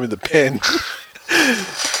some time in the pen.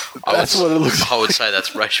 That's what it looks like. I would say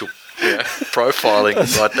that's racial profiling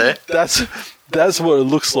right there. That's what it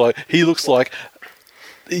looks like. He looks like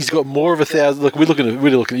he's got more of 1,000. Look, we're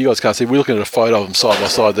looking. You guys can't see. We're looking at a photo of him side by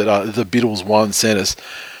side that the Biddles one sent us.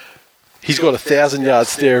 He's got 1,000-yard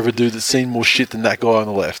stare of a dude that's seen more shit than that guy on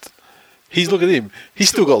the left. Look at him. He's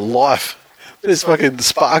still got life. There's fucking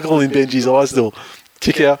sparkle in Benji's eyes still.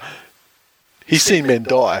 Kick out. He's seen men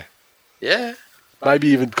die. Yeah. Maybe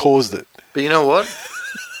even caused it. But you know what?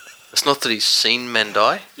 It's not that he's seen men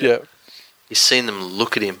die. Yeah. He's seen them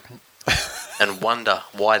look at him and wonder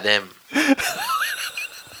why them.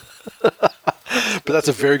 But that's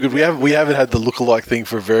a very good. We haven't had the look-alike thing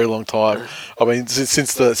for a very long time. I mean,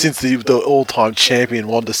 since the all-time champion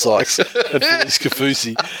Wanda Sykes and Felix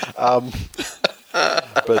Kafusi.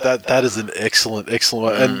 But that is an excellent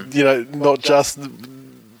one, and not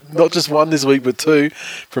just one this week, but two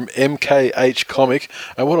from MKH Comic.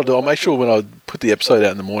 And what I'll do, I'll make sure when I put the episode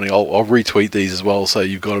out in the morning, I'll retweet these as well, so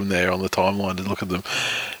you've got them there on the timeline to look at them.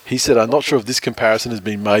 He said, "I'm not sure if this comparison has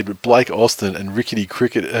been made, but Blake Austin and Rickety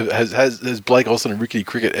Cricket has Blake Austin and Rickety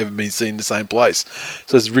Cricket ever been seen in the same place?"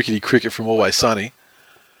 So it's Rickety Cricket from Always Sunny.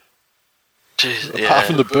 Jeez, Apart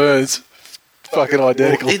from the burns, fucking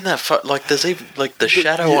identical. Well, in that, like, there's even like the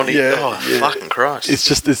shadow on it. Oh, fucking Christ!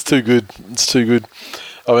 It's too good. It's too good.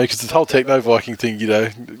 I mean, because the whole Techno Viking thing,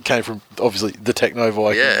 came from obviously the Techno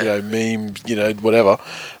Viking, meme, whatever.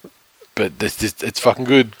 But it's fucking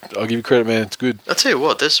good. I'll give you credit, man. It's good. I'll tell you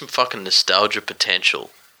what, there's some fucking nostalgia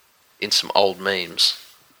potential in some old memes.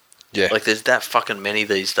 Yeah. Like, there's that fucking many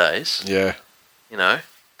these days. Yeah.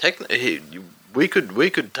 We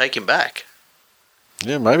could take him back.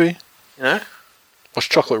 Yeah, maybe. What's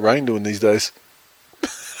Chocolate Rain doing these days?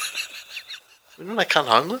 Isn't that cunt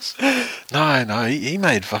homeless? No, he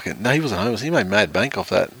made fucking... No, he wasn't homeless. He made mad bank off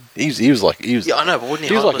that. He was like... Yeah, I know, but wasn't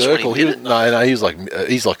he homeless like Urkel. when he did it? No, he's like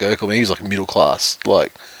Urkel, man. He was like middle class.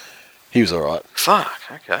 Like, he was alright. Fuck,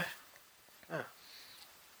 okay. Oh.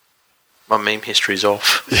 My meme history's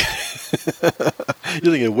off. You're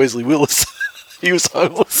thinking of Wesley Willis. He was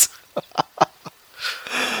homeless.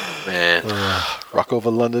 Man. Rock over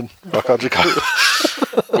London. Rock on Chicago.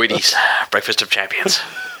 Wheaties. Breakfast of champions.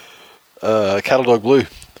 Cattle Dog Blue.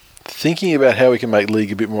 Thinking about how we can make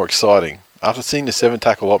League a bit more exciting. After seeing the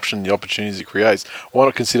 7-tackle option and the opportunities it creates, why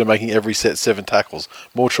not consider making every set 7 tackles?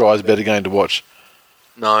 More tries, better game to watch.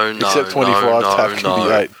 No. Except 25 tackles can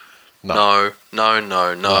be 8. No. The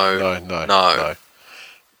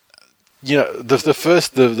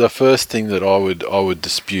first thing that I would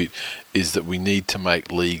dispute is that we need to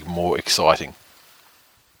make League more exciting.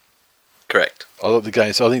 Correct. I think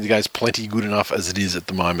the game's plenty good enough as it is at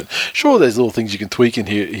the moment. Sure, there's little things you can tweak in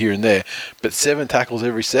here and there, but 7 tackles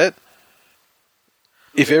every set.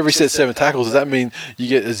 If every set's 7 tackles, does that mean you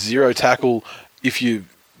get a 0 tackle if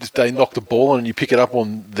they knock the ball on and you pick it up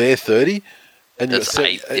on their 30? And that's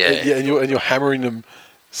 8. And you're hammering them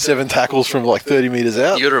 7 tackles from like 30 metres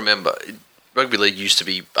out. You got to remember, rugby league used to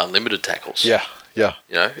be unlimited tackles. Yeah.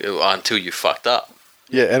 Until you fucked up.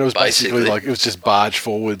 Yeah, and it was basically like, it was just barge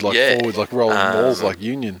forward, like rolling balls, like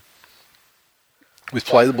Union. With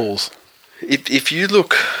play the balls. If you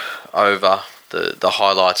look over the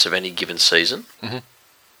highlights of any given season,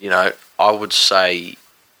 I would say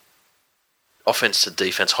offense to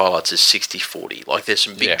defense highlights is 60-40. Like, there's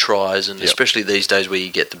some big tries, and especially these days where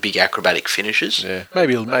you get the big acrobatic finishes. Yeah,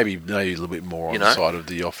 maybe a little bit more on the side of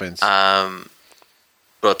the offense. But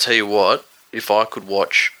I'll tell you what, if I could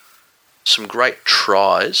watch some great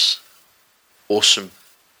tries or some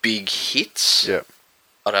big hits,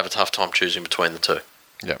 I'd have a tough time choosing between the two.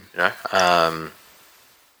 Yeah.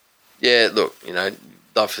 Look,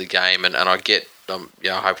 love for the game, and I get, I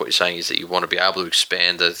hope what you're saying is that you want to be able to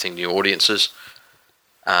expand the thing to audiences.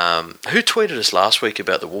 Who tweeted us last week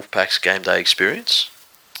about the Wolfpack's game day experience?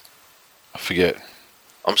 I forget.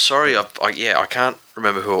 I'm sorry, I can't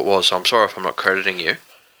remember who it was, so I'm sorry if I'm not crediting you.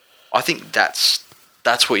 I think that's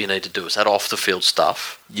what you need to do, is that off-the-field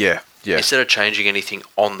stuff. Yeah. Instead of changing anything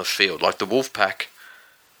on the field. Like the Wolfpack,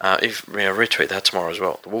 retweet that tomorrow as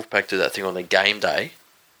well. The Wolfpack do that thing on their game day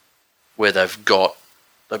where they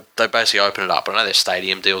basically open it up. I know their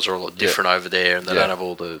stadium deals are a lot different over there, and they don't have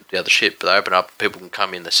all the other shit, but they open up, people can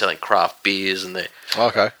come in, they're selling craft beers, and they're,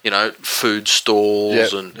 food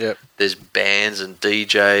stalls, and there's bands and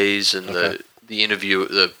DJs, and the interview,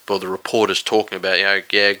 the reporter's talking about,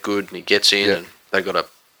 good, and he gets in, and they got a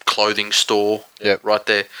clothing store right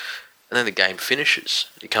there. And then the game finishes.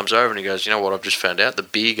 He comes over and he goes, you know what, I've just found out, the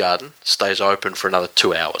beer garden stays open for another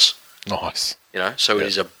 2 hours. Nice. So it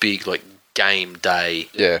is a big, game day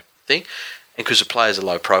thing. And because the players are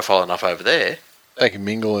low profile enough over there, they can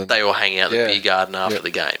mingle and they all hang out in the beer garden after the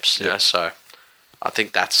games. So I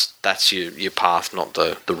think that's your path, not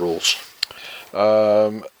the rules.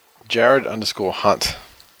 Jared_Hunt.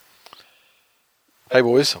 Hey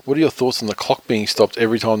boys, what are your thoughts on the clock being stopped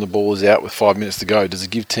every time the ball is out with 5 minutes to go? Does it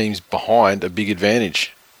give teams behind a big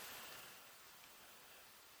advantage?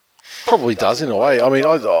 Probably does in a way. I mean,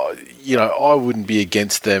 I wouldn't be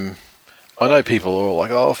against them. I know people are all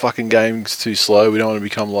like, "Oh, fucking game's too slow. We don't want to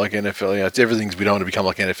become like NFL." It's everything's we don't want to become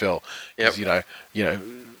like NFL. Yep.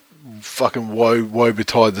 Fucking woe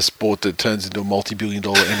betide the sport that turns into a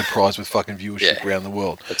multi-billion-dollar enterprise with fucking viewership around the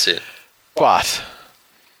world. That's it. But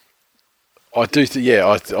I do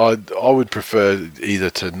I would prefer either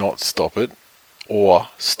to not stop it or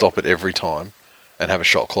stop it every time and have a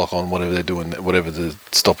shot clock on whatever they're doing, whatever the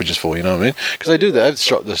stoppage is for, you know what I mean? Because they do that.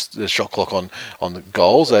 The shot clock on the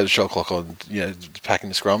goals. They have the shot clock on, packing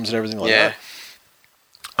the scrums and everything like that.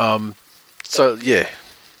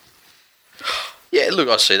 Yeah, look,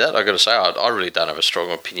 I see that. I got to say, I really don't have a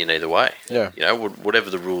strong opinion either way. Yeah. Whatever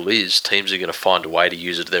the rule is, teams are going to find a way to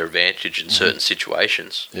use it to their advantage in certain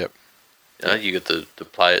situations. Yep. You know, you got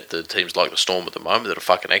the teams like the Storm at the moment that are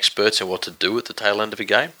fucking experts in what to do at the tail end of a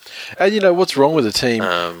game. And what's wrong with a team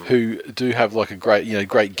who do have like a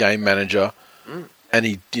great game manager, and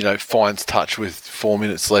he finds touch with 4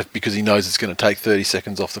 minutes left because he knows it's going to take 30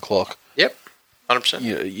 seconds off the clock. Yep,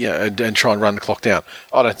 100%. Yeah, and try and run the clock down.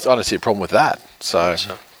 I don't see a problem with that. So.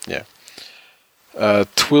 Yeah.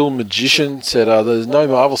 TWiL Magician said, "There's no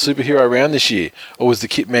Marvel superhero around this year, or was the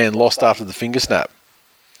Kit Man lost after the finger snap?"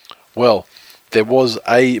 Well, there was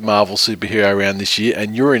a Marvel superhero around this year,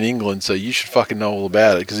 and you're in England, so you should fucking know all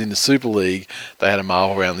about it, because in the Super League, they had a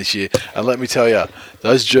Marvel around this year. And let me tell you,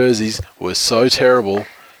 those jerseys were so terrible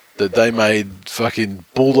that they made fucking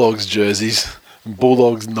Bulldogs jerseys,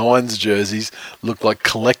 Bulldogs Nines jerseys, look like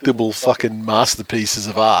collectible fucking masterpieces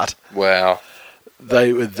of art. Wow.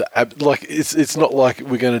 They were like, it's not like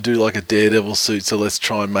we're going to do like a Daredevil suit, so let's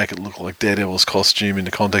try and make it look like Daredevil's costume in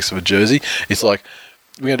the context of a jersey. It's like,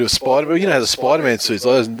 we're going to do a Spider-Man. How the Spider-Man suits,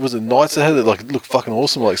 like, was it Knights that had it? Like, it looked fucking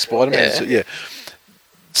awesome, like Spider-Man suit. Yeah.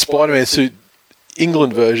 Spider-Man suit,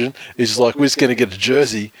 England version, is just like, we're just going to get a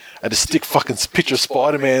jersey and just stick fucking picture of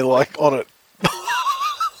Spider-Man, like, on it.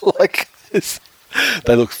 Like,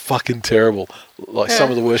 they look fucking terrible. Like,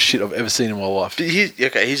 some of the worst shit I've ever seen in my life. Here's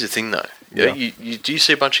the thing, though. Yeah. Do you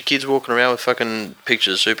see a bunch of kids walking around with fucking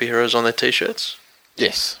pictures of superheroes on their T-shirts?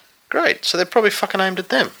 Yes. Great. So they're probably fucking aimed at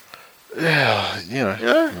them. Yeah,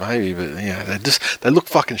 maybe, but they look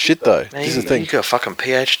fucking shit though. Man, this is the thing. You got a fucking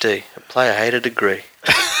PhD, a player hater degree.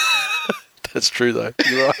 That's true though.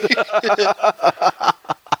 You're right.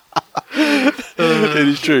 It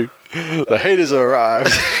is true. The haters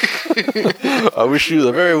arrived. I wish you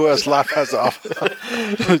the very worst life has to offer.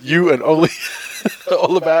 You and only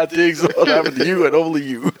all the bad things that happen to you and only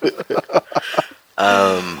you.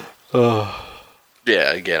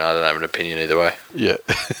 Yeah, again, I don't have an opinion either way. Yeah.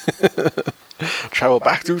 Travel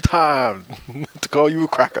back through time to call you a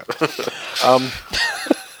cracker.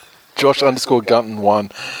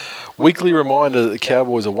 Josh_Gunton1. Weekly reminder that the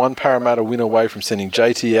Cowboys are one Parramatta win away from sending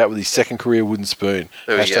JT out with his second career wooden spoon.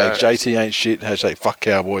 Hashtag JT ain't shit. Hashtag fuck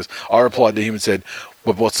Cowboys. I replied to him and said,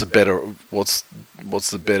 well, what's the better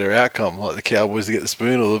outcome? Like the Cowboys to get the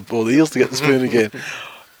spoon or the Eels to get the spoon again?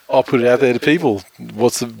 I'll put it out there to people.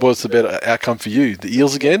 What's the better outcome for you? The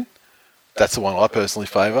Eels again? That's the one I personally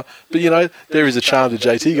favour. But, there is a charm to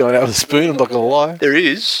JT going out with a spoon, I'm not going to lie. There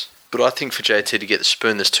is, but I think for JT to get the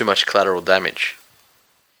spoon, there's too much collateral damage.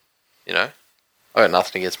 I got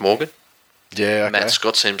nothing against Morgan. Yeah, okay. Matt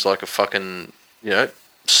Scott seems like a fucking,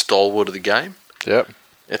 stalwart of the game. Yep.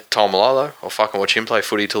 Tom Malolo, I'll fucking watch him play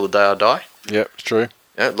footy till the day I die. Yep, it's true.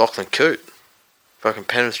 Lachlan Coote. Fucking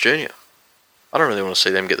Penrith Jr. I don't really want to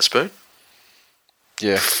see them get the spoon.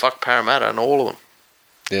 Yeah. Fuck Parramatta and all of them.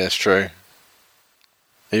 Yeah, it's true.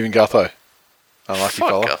 Even Gutho. Unlucky Fuck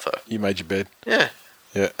fella. Gutho. You made your bed. Yeah.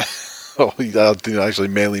 Yeah. Oh, he didn't actually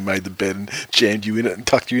Manly made the bed and jammed you in it and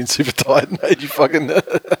tucked you in super tight and made you fucking...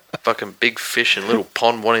 fucking big fish in little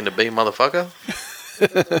pond wanting to be motherfucker.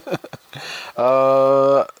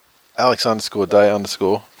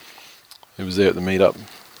 Alex_Day_. He was there at the meetup.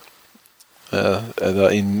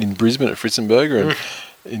 In Brisbane at Fritzenberger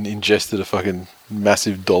and ingested a fucking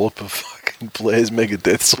massive dollop of fucking Blair's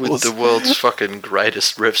Megadeth sauce. With the world's fucking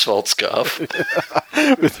greatest Repsol scarf.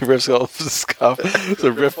 With the Repsol scarf. It's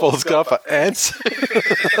a Repsol scarf for ants.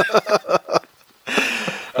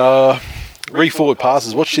 Re-forward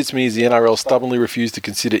passes. What shits me is the NRL stubbornly refused to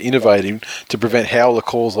consider innovating to prevent howler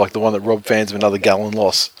calls like the one that robbed fans of another gallon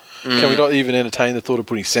loss. Can we not even entertain the thought of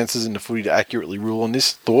putting sensors in the footy to accurately rule on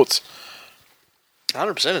this? Thoughts?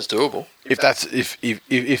 100% is doable. If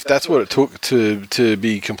that's what it took to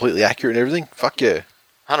be completely accurate and everything, fuck yeah.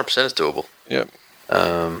 100% is doable. Yep.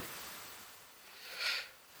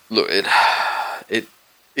 Look, it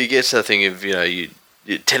gets to the thing of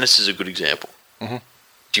tennis is a good example. Mm-hmm.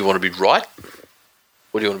 Do you want to be right,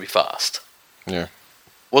 or do you want to be fast? Yeah.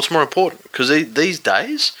 What's more important? Because these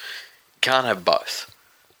days, you can't have both.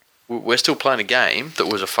 We're still playing a game that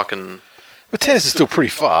was a fucking... But tennis is still pretty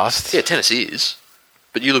fast. Yeah, tennis is.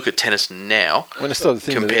 But you look at tennis now when I started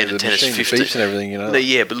thinking compared to tennis 50 and everything,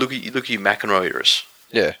 Yeah, but look at you McEnroe eras.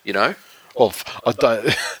 Yeah. Well, I don't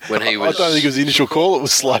think it was the initial call. It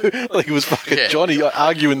was slow. Like it was fucking Johnny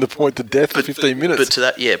arguing the point to death for 15 minutes.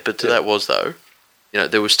 But that was though.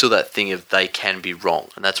 There was still that thing of they can be wrong,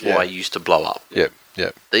 and that's why he used to blow up. Yep.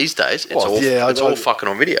 These days, it's all fucking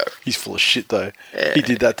on video. He's full of shit though. Yeah. He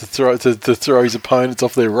did that to throw his opponents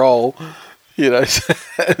off their roll,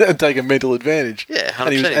 and take a mental advantage. Yeah,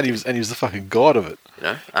 100%. And he was the fucking god of it.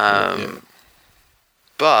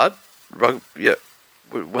 But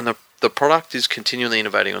when the product is continually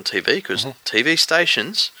innovating on TV, because TV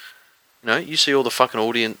stations You know, you see all the fucking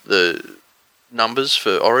the numbers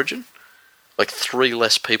for Origin. Like 3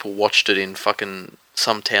 less people watched it in fucking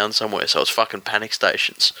some town somewhere, so it's fucking panic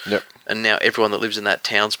stations. Yep. And now everyone that lives in that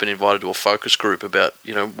town's been invited to a focus group about,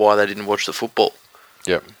 why they didn't watch the football.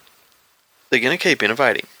 Yep. They're going to keep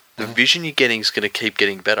innovating. The vision you're getting is going to keep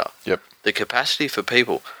getting better. Yep. The capacity for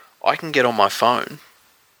people, I can get on my phone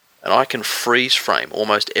and I can freeze frame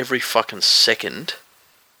almost every fucking second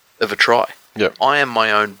of a try. Yep. I am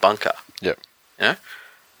my own bunker. Yep. You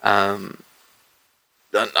know?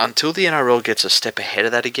 Until the NRL gets a step ahead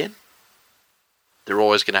of that again, they're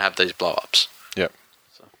always going to have these blow-ups. Yep.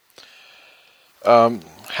 And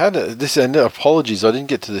apologies, I didn't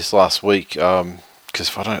get to this last week, because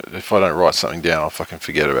if I don't write something down, I'll fucking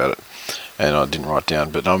forget about it. And I didn't write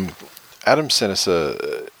down. But Adam sent us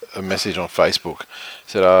a message on Facebook.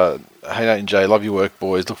 Said, "Hey Nate and Jay, love your work,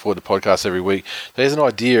 boys. Look forward to podcasts every week. There's an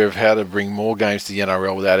idea of how to bring more games to the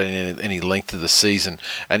NRL without any length to the season."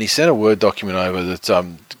 And he sent a Word document over that's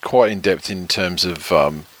quite in depth in terms of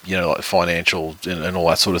like financial and all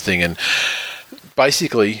that sort of thing. And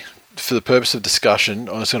basically, for the purpose of discussion,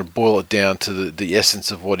 I'm just going to boil it down to the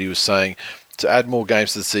essence of what he was saying. To add more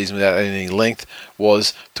games to the season without any length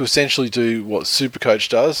was to essentially do what Supercoach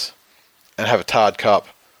does and have a Tard Cup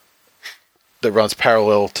that runs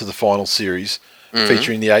parallel to the final series,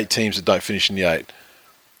 featuring the 8 teams that don't finish in the 8.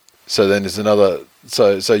 So then there's another...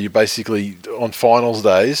 So you basically, on finals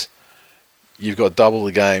days, you've got double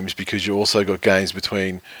the games because you also got games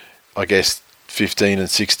between, I guess, 15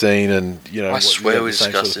 and 16 and, I swear we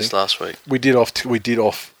discussed this last week. We did off my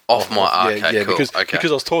cool.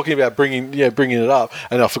 Because I was talking about bringing it up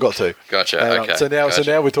and I forgot to. Gotcha. Okay. So now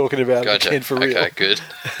we're talking about it again for real. Okay, good.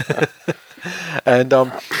 And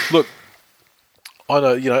look, I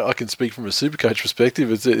know, I can speak from a Supercoach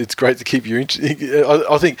perspective. It's great to keep you interested.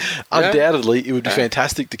 I think undoubtedly it would be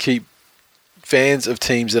fantastic to keep fans of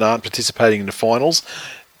teams that aren't participating in the finals,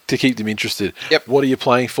 to keep them interested. Yep. What are you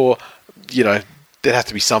playing for? There has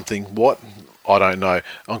to be something. What? I don't know.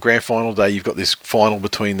 On grand final day, you've got this final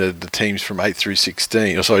between the teams from 8 through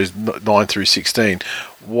 16, or sorry, 9 through 16.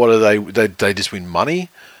 What are they? They just win money,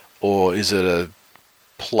 or is it a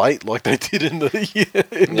plate like they did in like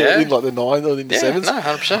the 9 or in the 7s? No,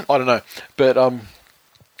 100%. I don't know, but I'm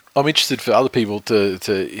interested for other people to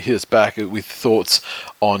hit us back with thoughts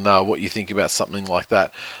on what you think about something like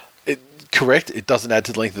that. Correct, it doesn't add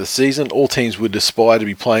to the length of the season. All teams would aspire to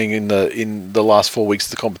be playing in the last 4 weeks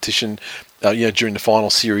of the competition, during the final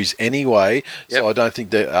series anyway. Yep. So I don't think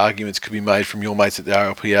that arguments could be made from your mates at the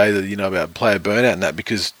RLPA that about player burnout and that,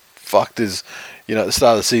 because there's at the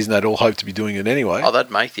start of the season they'd all hope to be doing it anyway. Oh, they'd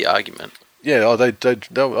make the argument. Yeah,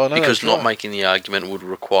 because not making the argument would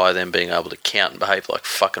require them being able to count and behave like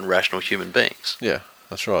fucking rational human beings. Yeah,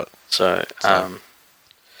 that's right. So.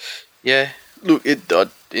 Yeah, look,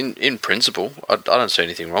 in principle, I don't see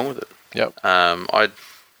anything wrong with it. Yep.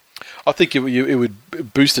 I think it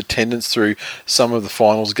would boost attendance through some of the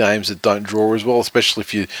finals games that don't draw as well, especially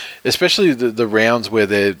the rounds where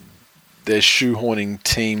they're shoehorning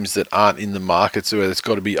teams that aren't in the market, so it's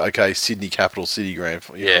got to be Sydney Capital City grand,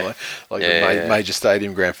 major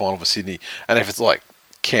stadium grand final for Sydney, and if it's like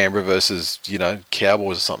Canberra versus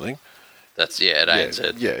Cowboys or something, that's at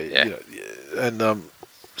ANZ. And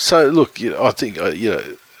so look, I think I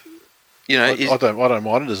don't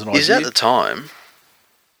mind it as an idea. Is that the time?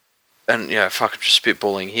 And fucking just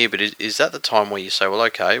spitballing here, but is that the time where you say, well,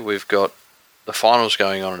 okay, we've got the finals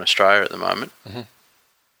going on in Australia at the moment. Mm-hmm.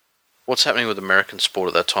 What's happening with American sport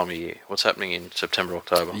at that time of year? What's happening in September,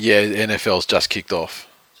 October? Yeah, NFL's just kicked off.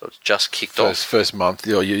 So it's just kicked off. First month.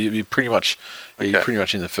 You're pretty much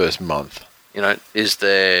in the first month. Is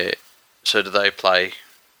there? So do they play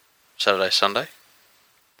Saturday, Sunday?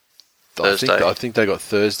 Thursday? I think they got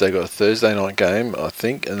Thursday. They got a Thursday night game, I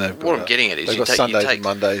think, and they've got. What I'm getting at is they've got Sundays and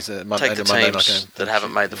Mondays. Take the teams that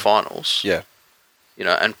haven't made the finals. Yeah.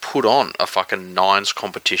 And put on a fucking nines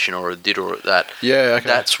competition or a did or that. Yeah, okay.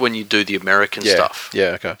 That's when you do the American stuff.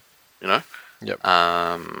 Yeah, okay. Yep.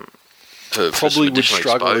 Probably would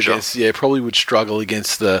struggle against. Yeah, probably would struggle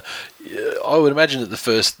against the. I would imagine that the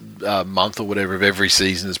first month or whatever of every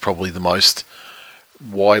season is probably the most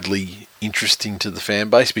widely interesting to the fan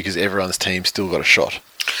base because everyone's team still got a shot.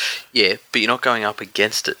 Yeah, but you're not going up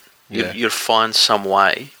against it. You'd find some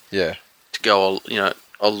way. Yeah. To go,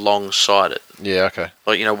 alongside it. Yeah. Okay.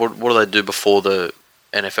 Like what do they do before the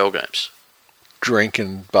NFL games? Drink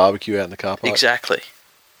and barbecue out in the car park. Exactly.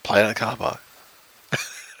 Play in the car park.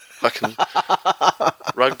 Fucking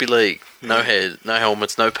rugby league. No head, no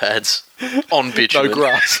helmets, no pads. On bitumen. No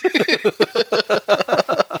grass.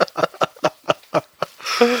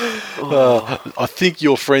 I think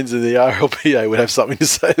your friends in the RLPA would have something to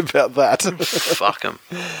say about that. Fuck him.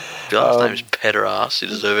 If your last name's Pederass, you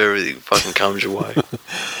deserve everything that fucking comes your way.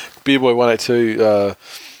 Beerboy182,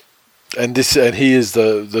 and he is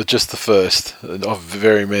just the first of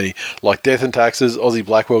very many. Like Death and Taxes, Aussie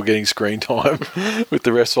Blackwell getting screen time with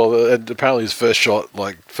the rest of and apparently his first shot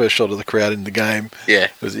of the crowd in the game. Yeah,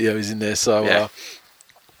 was in there. So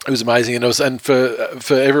it was amazing, and for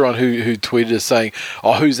everyone who tweeted us saying,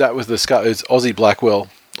 "Oh, who's that with the scarf?" It's Aussie Blackwell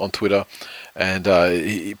on Twitter, and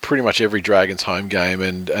pretty much every Dragons home game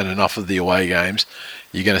and enough of the away games,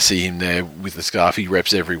 you're going to see him there with the scarf. He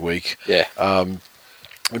reps every week. Yeah.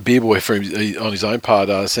 Beerboy, on his own part,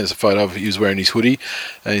 sent us a photo of he was wearing his hoodie,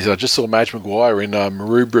 and he said, "I just saw Madge Maguire in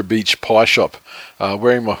Maroubra Beach Pie Shop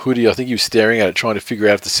wearing my hoodie. I think he was staring at it, trying to figure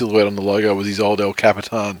out if the silhouette on the logo was his old El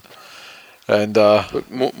Capitan." And but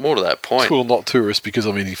more to that point, cool, not tourist, because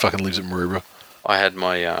he fucking lives in Maroubra. I had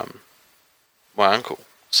my uncle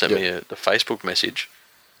sent me the Facebook message.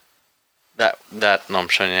 That and I'm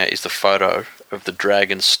showing you now is the photo of the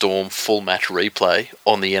Dragon Storm full match replay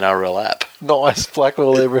on the NRL app. Nice,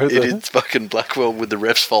 Blackwell there. It is fucking Blackwell with the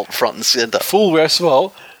ref's fault front and centre. Full ref's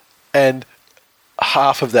fault, and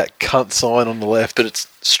half of that cunt sign on the left. But it's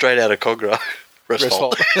straight out of Cogra. Ref's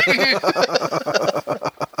fault.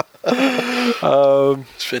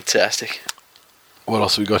 It's fantastic. What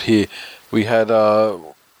else have we got here? We had I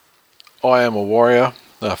Am a Warrior,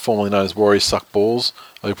 formerly known as Warriors Suck Balls.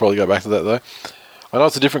 I'll probably go back to that though. I know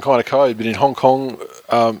it's a different kind of code, but in Hong Kong,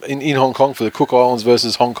 in Hong Kong for the Cook Islands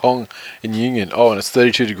versus Hong Kong in Union. Oh, and it's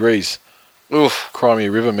 32 degrees. Oof,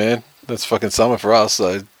 Crimea River, man. That's fucking summer for us.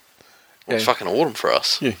 So, well, it's fucking autumn for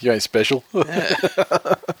us. Yeah, you ain't special. Yeah.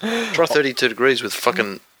 Try 32 degrees with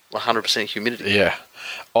fucking 100% humidity. Yeah.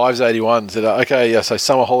 Ives81 said, okay, yeah, so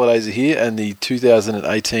summer holidays are here and the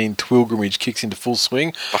 2018 Twilgrimage kicks into full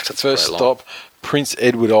swing. Fuck, first stop, Prince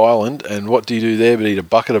Edward Island, and what do you do there but eat a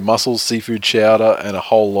bucket of mussels, seafood chowder, and a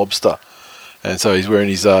whole lobster? And so he's wearing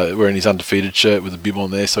his undefeated shirt with a bib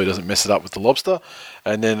on there so he doesn't mess it up with the lobster.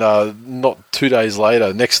 And then not 2 days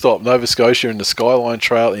later, next stop, Nova Scotia and the Skyline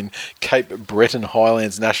Trail in Cape Breton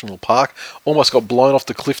Highlands National Park. Almost got blown off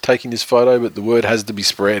the cliff taking this photo, but the word has to be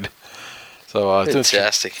spread. So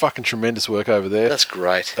fantastic. Fucking tremendous work over there. That's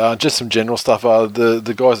great. Just some general stuff.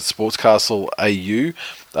 The guys at Sports Castle AU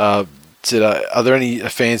said, are there any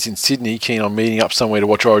fans in Sydney keen on meeting up somewhere to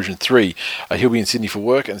watch Origin 3? He'll be in Sydney for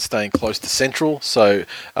work and staying close to Central. So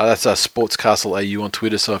that's Sports Castle AU on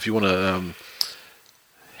Twitter. So if you want to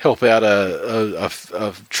help out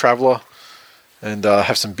a traveller and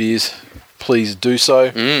have some beers, please do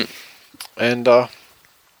so. And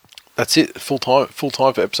that's it. Full time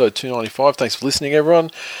for episode 295. Thanks for listening, everyone.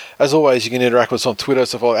 As always, you can interact with us on Twitter.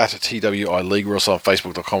 So follow at TWI League. We're also on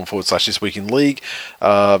Facebook.com/This Week in League.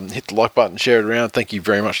 Hit the like button, share it around. Thank you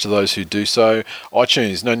very much to those who do so.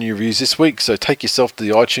 iTunes, no new reviews this week. So take yourself to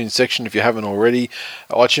the iTunes section if you haven't already.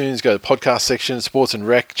 iTunes, go to the podcast section, Sports and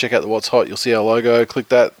Rec. Check out the What's Hot. You'll see our logo. Click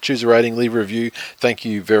that. Choose a rating. Leave a review. Thank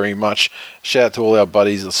you very much. Shout out to all our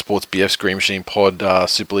buddies, the Sports BF, Screen Machine Pod,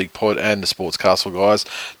 Super League Pod, and the Sports Castle guys.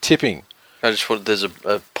 Tipping. There's a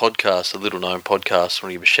podcast, a little known podcast. I want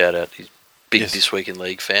to give a shout out. He's a big This Week in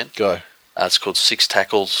League fan. Go. It's called Six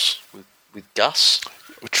Tackles with Gus.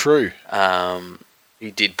 True. He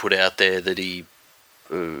did put out there that he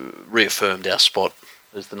reaffirmed our spot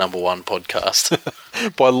as the number one podcast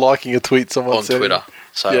by liking a tweet someone on said Twitter.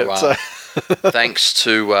 So thanks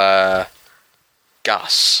to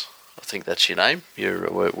Gus. I think that's your name.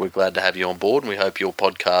 We're glad to have you on board, and we hope your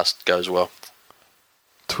podcast goes well.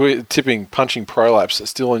 Tipping punching prolapse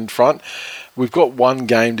still in front. We've got one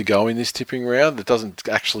game to go in this tipping round. It doesn't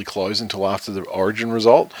actually close until after the Origin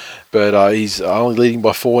result, but he's only leading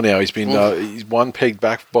by 4 now. He's been he's one peg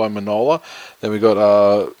back by Manola. Then we got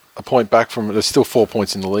a point back from. There's still 4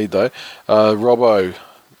 points in the lead though. Robbo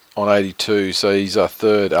on 82, so he's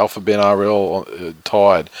third. Alpha Ben RL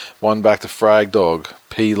tied. One back to Frag Dog,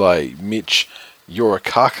 Pele, Mitch. You're a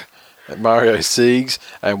cuck. Mario Siegs,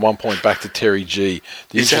 and 1 point back to Terry G.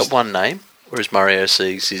 Is that one name, or is Mario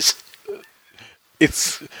Siegs is?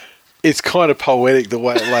 It's kind of poetic the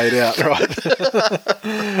way it laid out, right?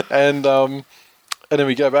 and then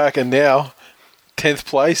we go back, and now 10th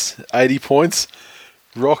place, 80 points,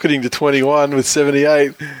 rocketing to 21 with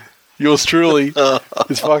 78. Yours truly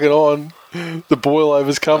is fucking on. The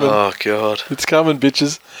boil-over's coming. Oh, God. It's coming,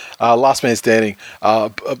 bitches. Last man standing.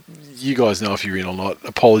 You guys know if you're in or not.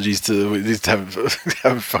 Apologies to... We just haven't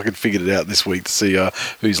fucking figured it out this week to see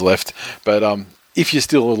who's left. But if you're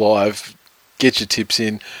still alive, get your tips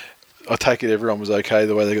in. I take it everyone was okay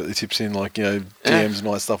the way they got the tips in, like, DMs and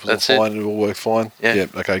all that stuff was all fine. It all worked fine. Yeah.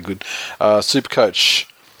 Okay, good. Supercoach,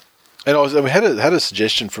 and we had a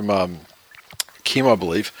suggestion from Kim, I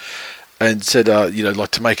believe, and said,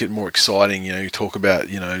 like to make it more exciting, you talk about,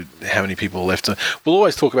 how many people are left. We'll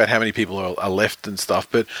always talk about how many people are left and stuff,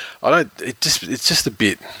 but it's just a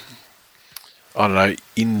bit, I don't know,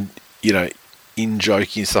 in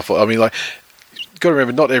joking and stuff. I mean, like, got to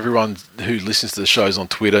remember, not everyone who listens to the show is on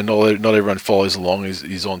Twitter. Not everyone follows along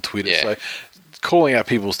is on Twitter. Yeah. So calling out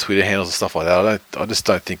people's Twitter handles and stuff like that, I just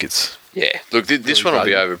don't think it's... Yeah, look, this one will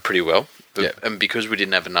be over pretty well. And because we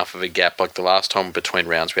didn't have enough of a gap, like the last time between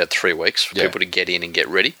rounds, we had 3 weeks for people to get in and get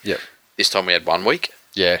ready. Yeah. This time we had 1 week.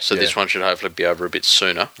 Yeah. So this one should hopefully be over a bit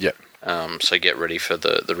sooner. Yeah. So get ready for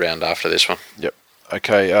the round after this one. Yep.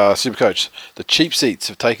 Okay, Supercoach. The cheap seats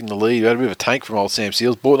have taken the lead. We had a bit of a tank from old Sam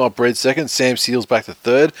Seals. Bought Not Bread second. Sam Seals back to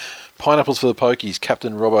third. Pineapples for the Pokies.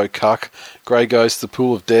 Captain Robbo Cuck. Grey Ghost, The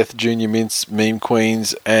Pool of Death, Junior Mints, Meme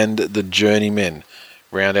Queens, and the Journeymen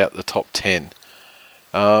round out the top 10.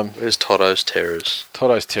 Where's Toto's Terrors?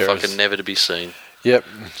 Toto's Terrors. Fucking never to be seen. Yep.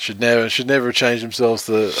 Should never have changed themselves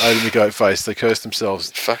to Odin the Goat Face. They cursed themselves.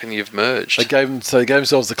 Fucking you've merged. They gave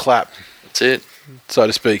themselves the clap. That's it. So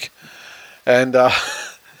to speak. And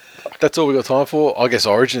that's all we got time for. I guess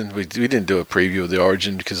Origin. We didn't do a preview of the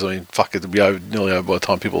Origin because, I mean, fuck, it'll be nearly over by the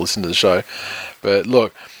time people listen to the show. But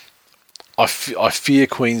look, I fear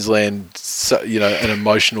Queensland, an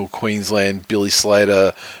emotional Queensland Billy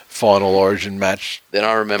Slater final Origin match. Then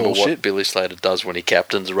I remember bullshit. What Billy Slater does when he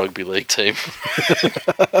captains a rugby league team.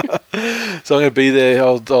 So I'm going to be there.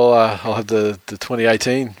 I'll have the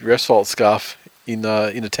 2018 Resfault scarf in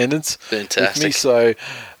attendance. Fantastic. With me. So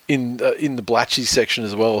in the Blatchy section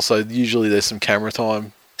as well. So usually there's some camera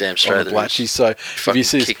time. Damn straight on the Blatchy. So if you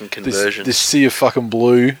see this sea of fucking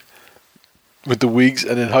blue with the wigs,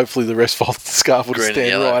 and then hopefully the rest of the scarf will stand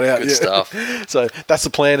yellow, right out. Good stuff. So that's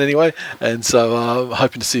the plan anyway. And so I'm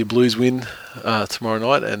hoping to see a Blues win tomorrow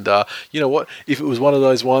night. And you know what? If it was one of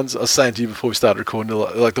those ones, I was saying to you before we started recording,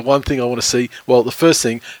 like the one thing I want to see, well, the first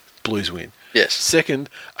thing, Blues win. Yes. Second,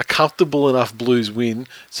 a comfortable enough Blues win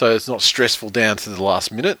so it's not stressful down to the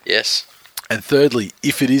last minute. Yes. And thirdly,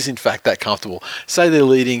 if it is in fact that comfortable, say they're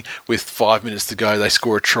leading with 5 minutes to go, they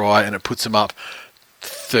score a try and it puts them up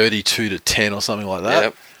 32-10 or something like that.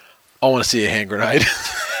 Yep. I want to see a hand grenade.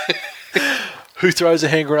 Who throws a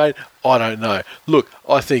hand grenade? I don't know. Look,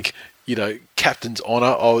 I think, captain's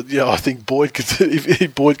honour. I think Boyd could,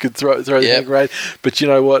 if Boyd could throw the hand grenade. But you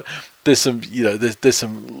know what? There's some, there's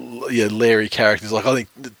some Larry characters. Like I think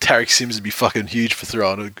Tarek Sims would be fucking huge for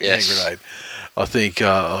throwing a hand grenade. I think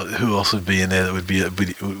who else would be in there that would be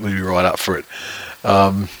right up for it.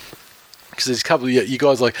 Because there's a couple of you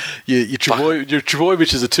guys like your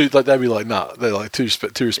Trebojeviches are too, like they'd be like they're like too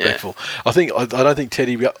respectful. I don't think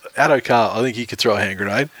Teddy Adokar, I think he could throw a hand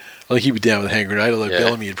grenade. I think he'd be down with a hand grenade, although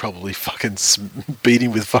Bellamy would probably fucking beat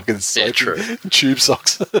him with fucking tube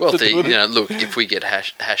socks. Well, look, if we get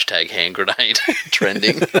hashtag hand grenade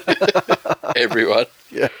trending, everyone.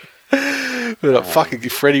 Yeah. But fucking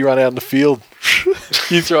Freddie run out in the field.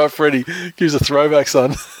 You throw at Freddie. Gives a throwback,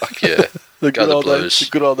 son. Fuck yeah. The good old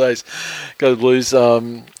days. Go the Blues.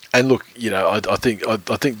 And look, I think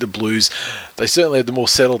the Blues, they certainly have the more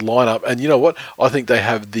settled lineup. And you know what? I think they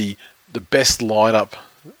have the best lineup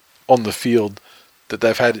on the field that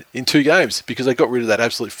they've had in 2 games because they got rid of that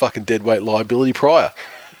absolute fucking deadweight liability prior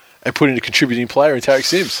and put in a contributing player in Tarek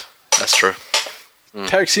Sims. That's true.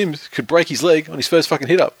 Tarek Sims could break his leg on his first fucking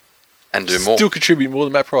hit up. And do more. Still contribute more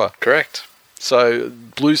than Matt Pryor. Correct. So,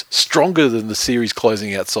 Blues stronger than the series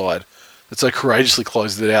closing outside. That so courageously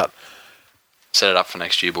closed it out. Set it up for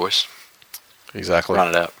next year, boys. Exactly. Run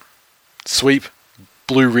it out. Sweep,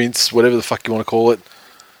 blue rinse, whatever the fuck you want to call it.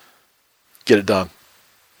 Get it done.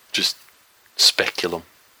 Just speculum.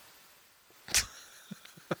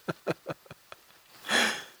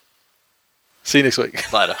 See you next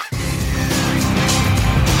week. Later.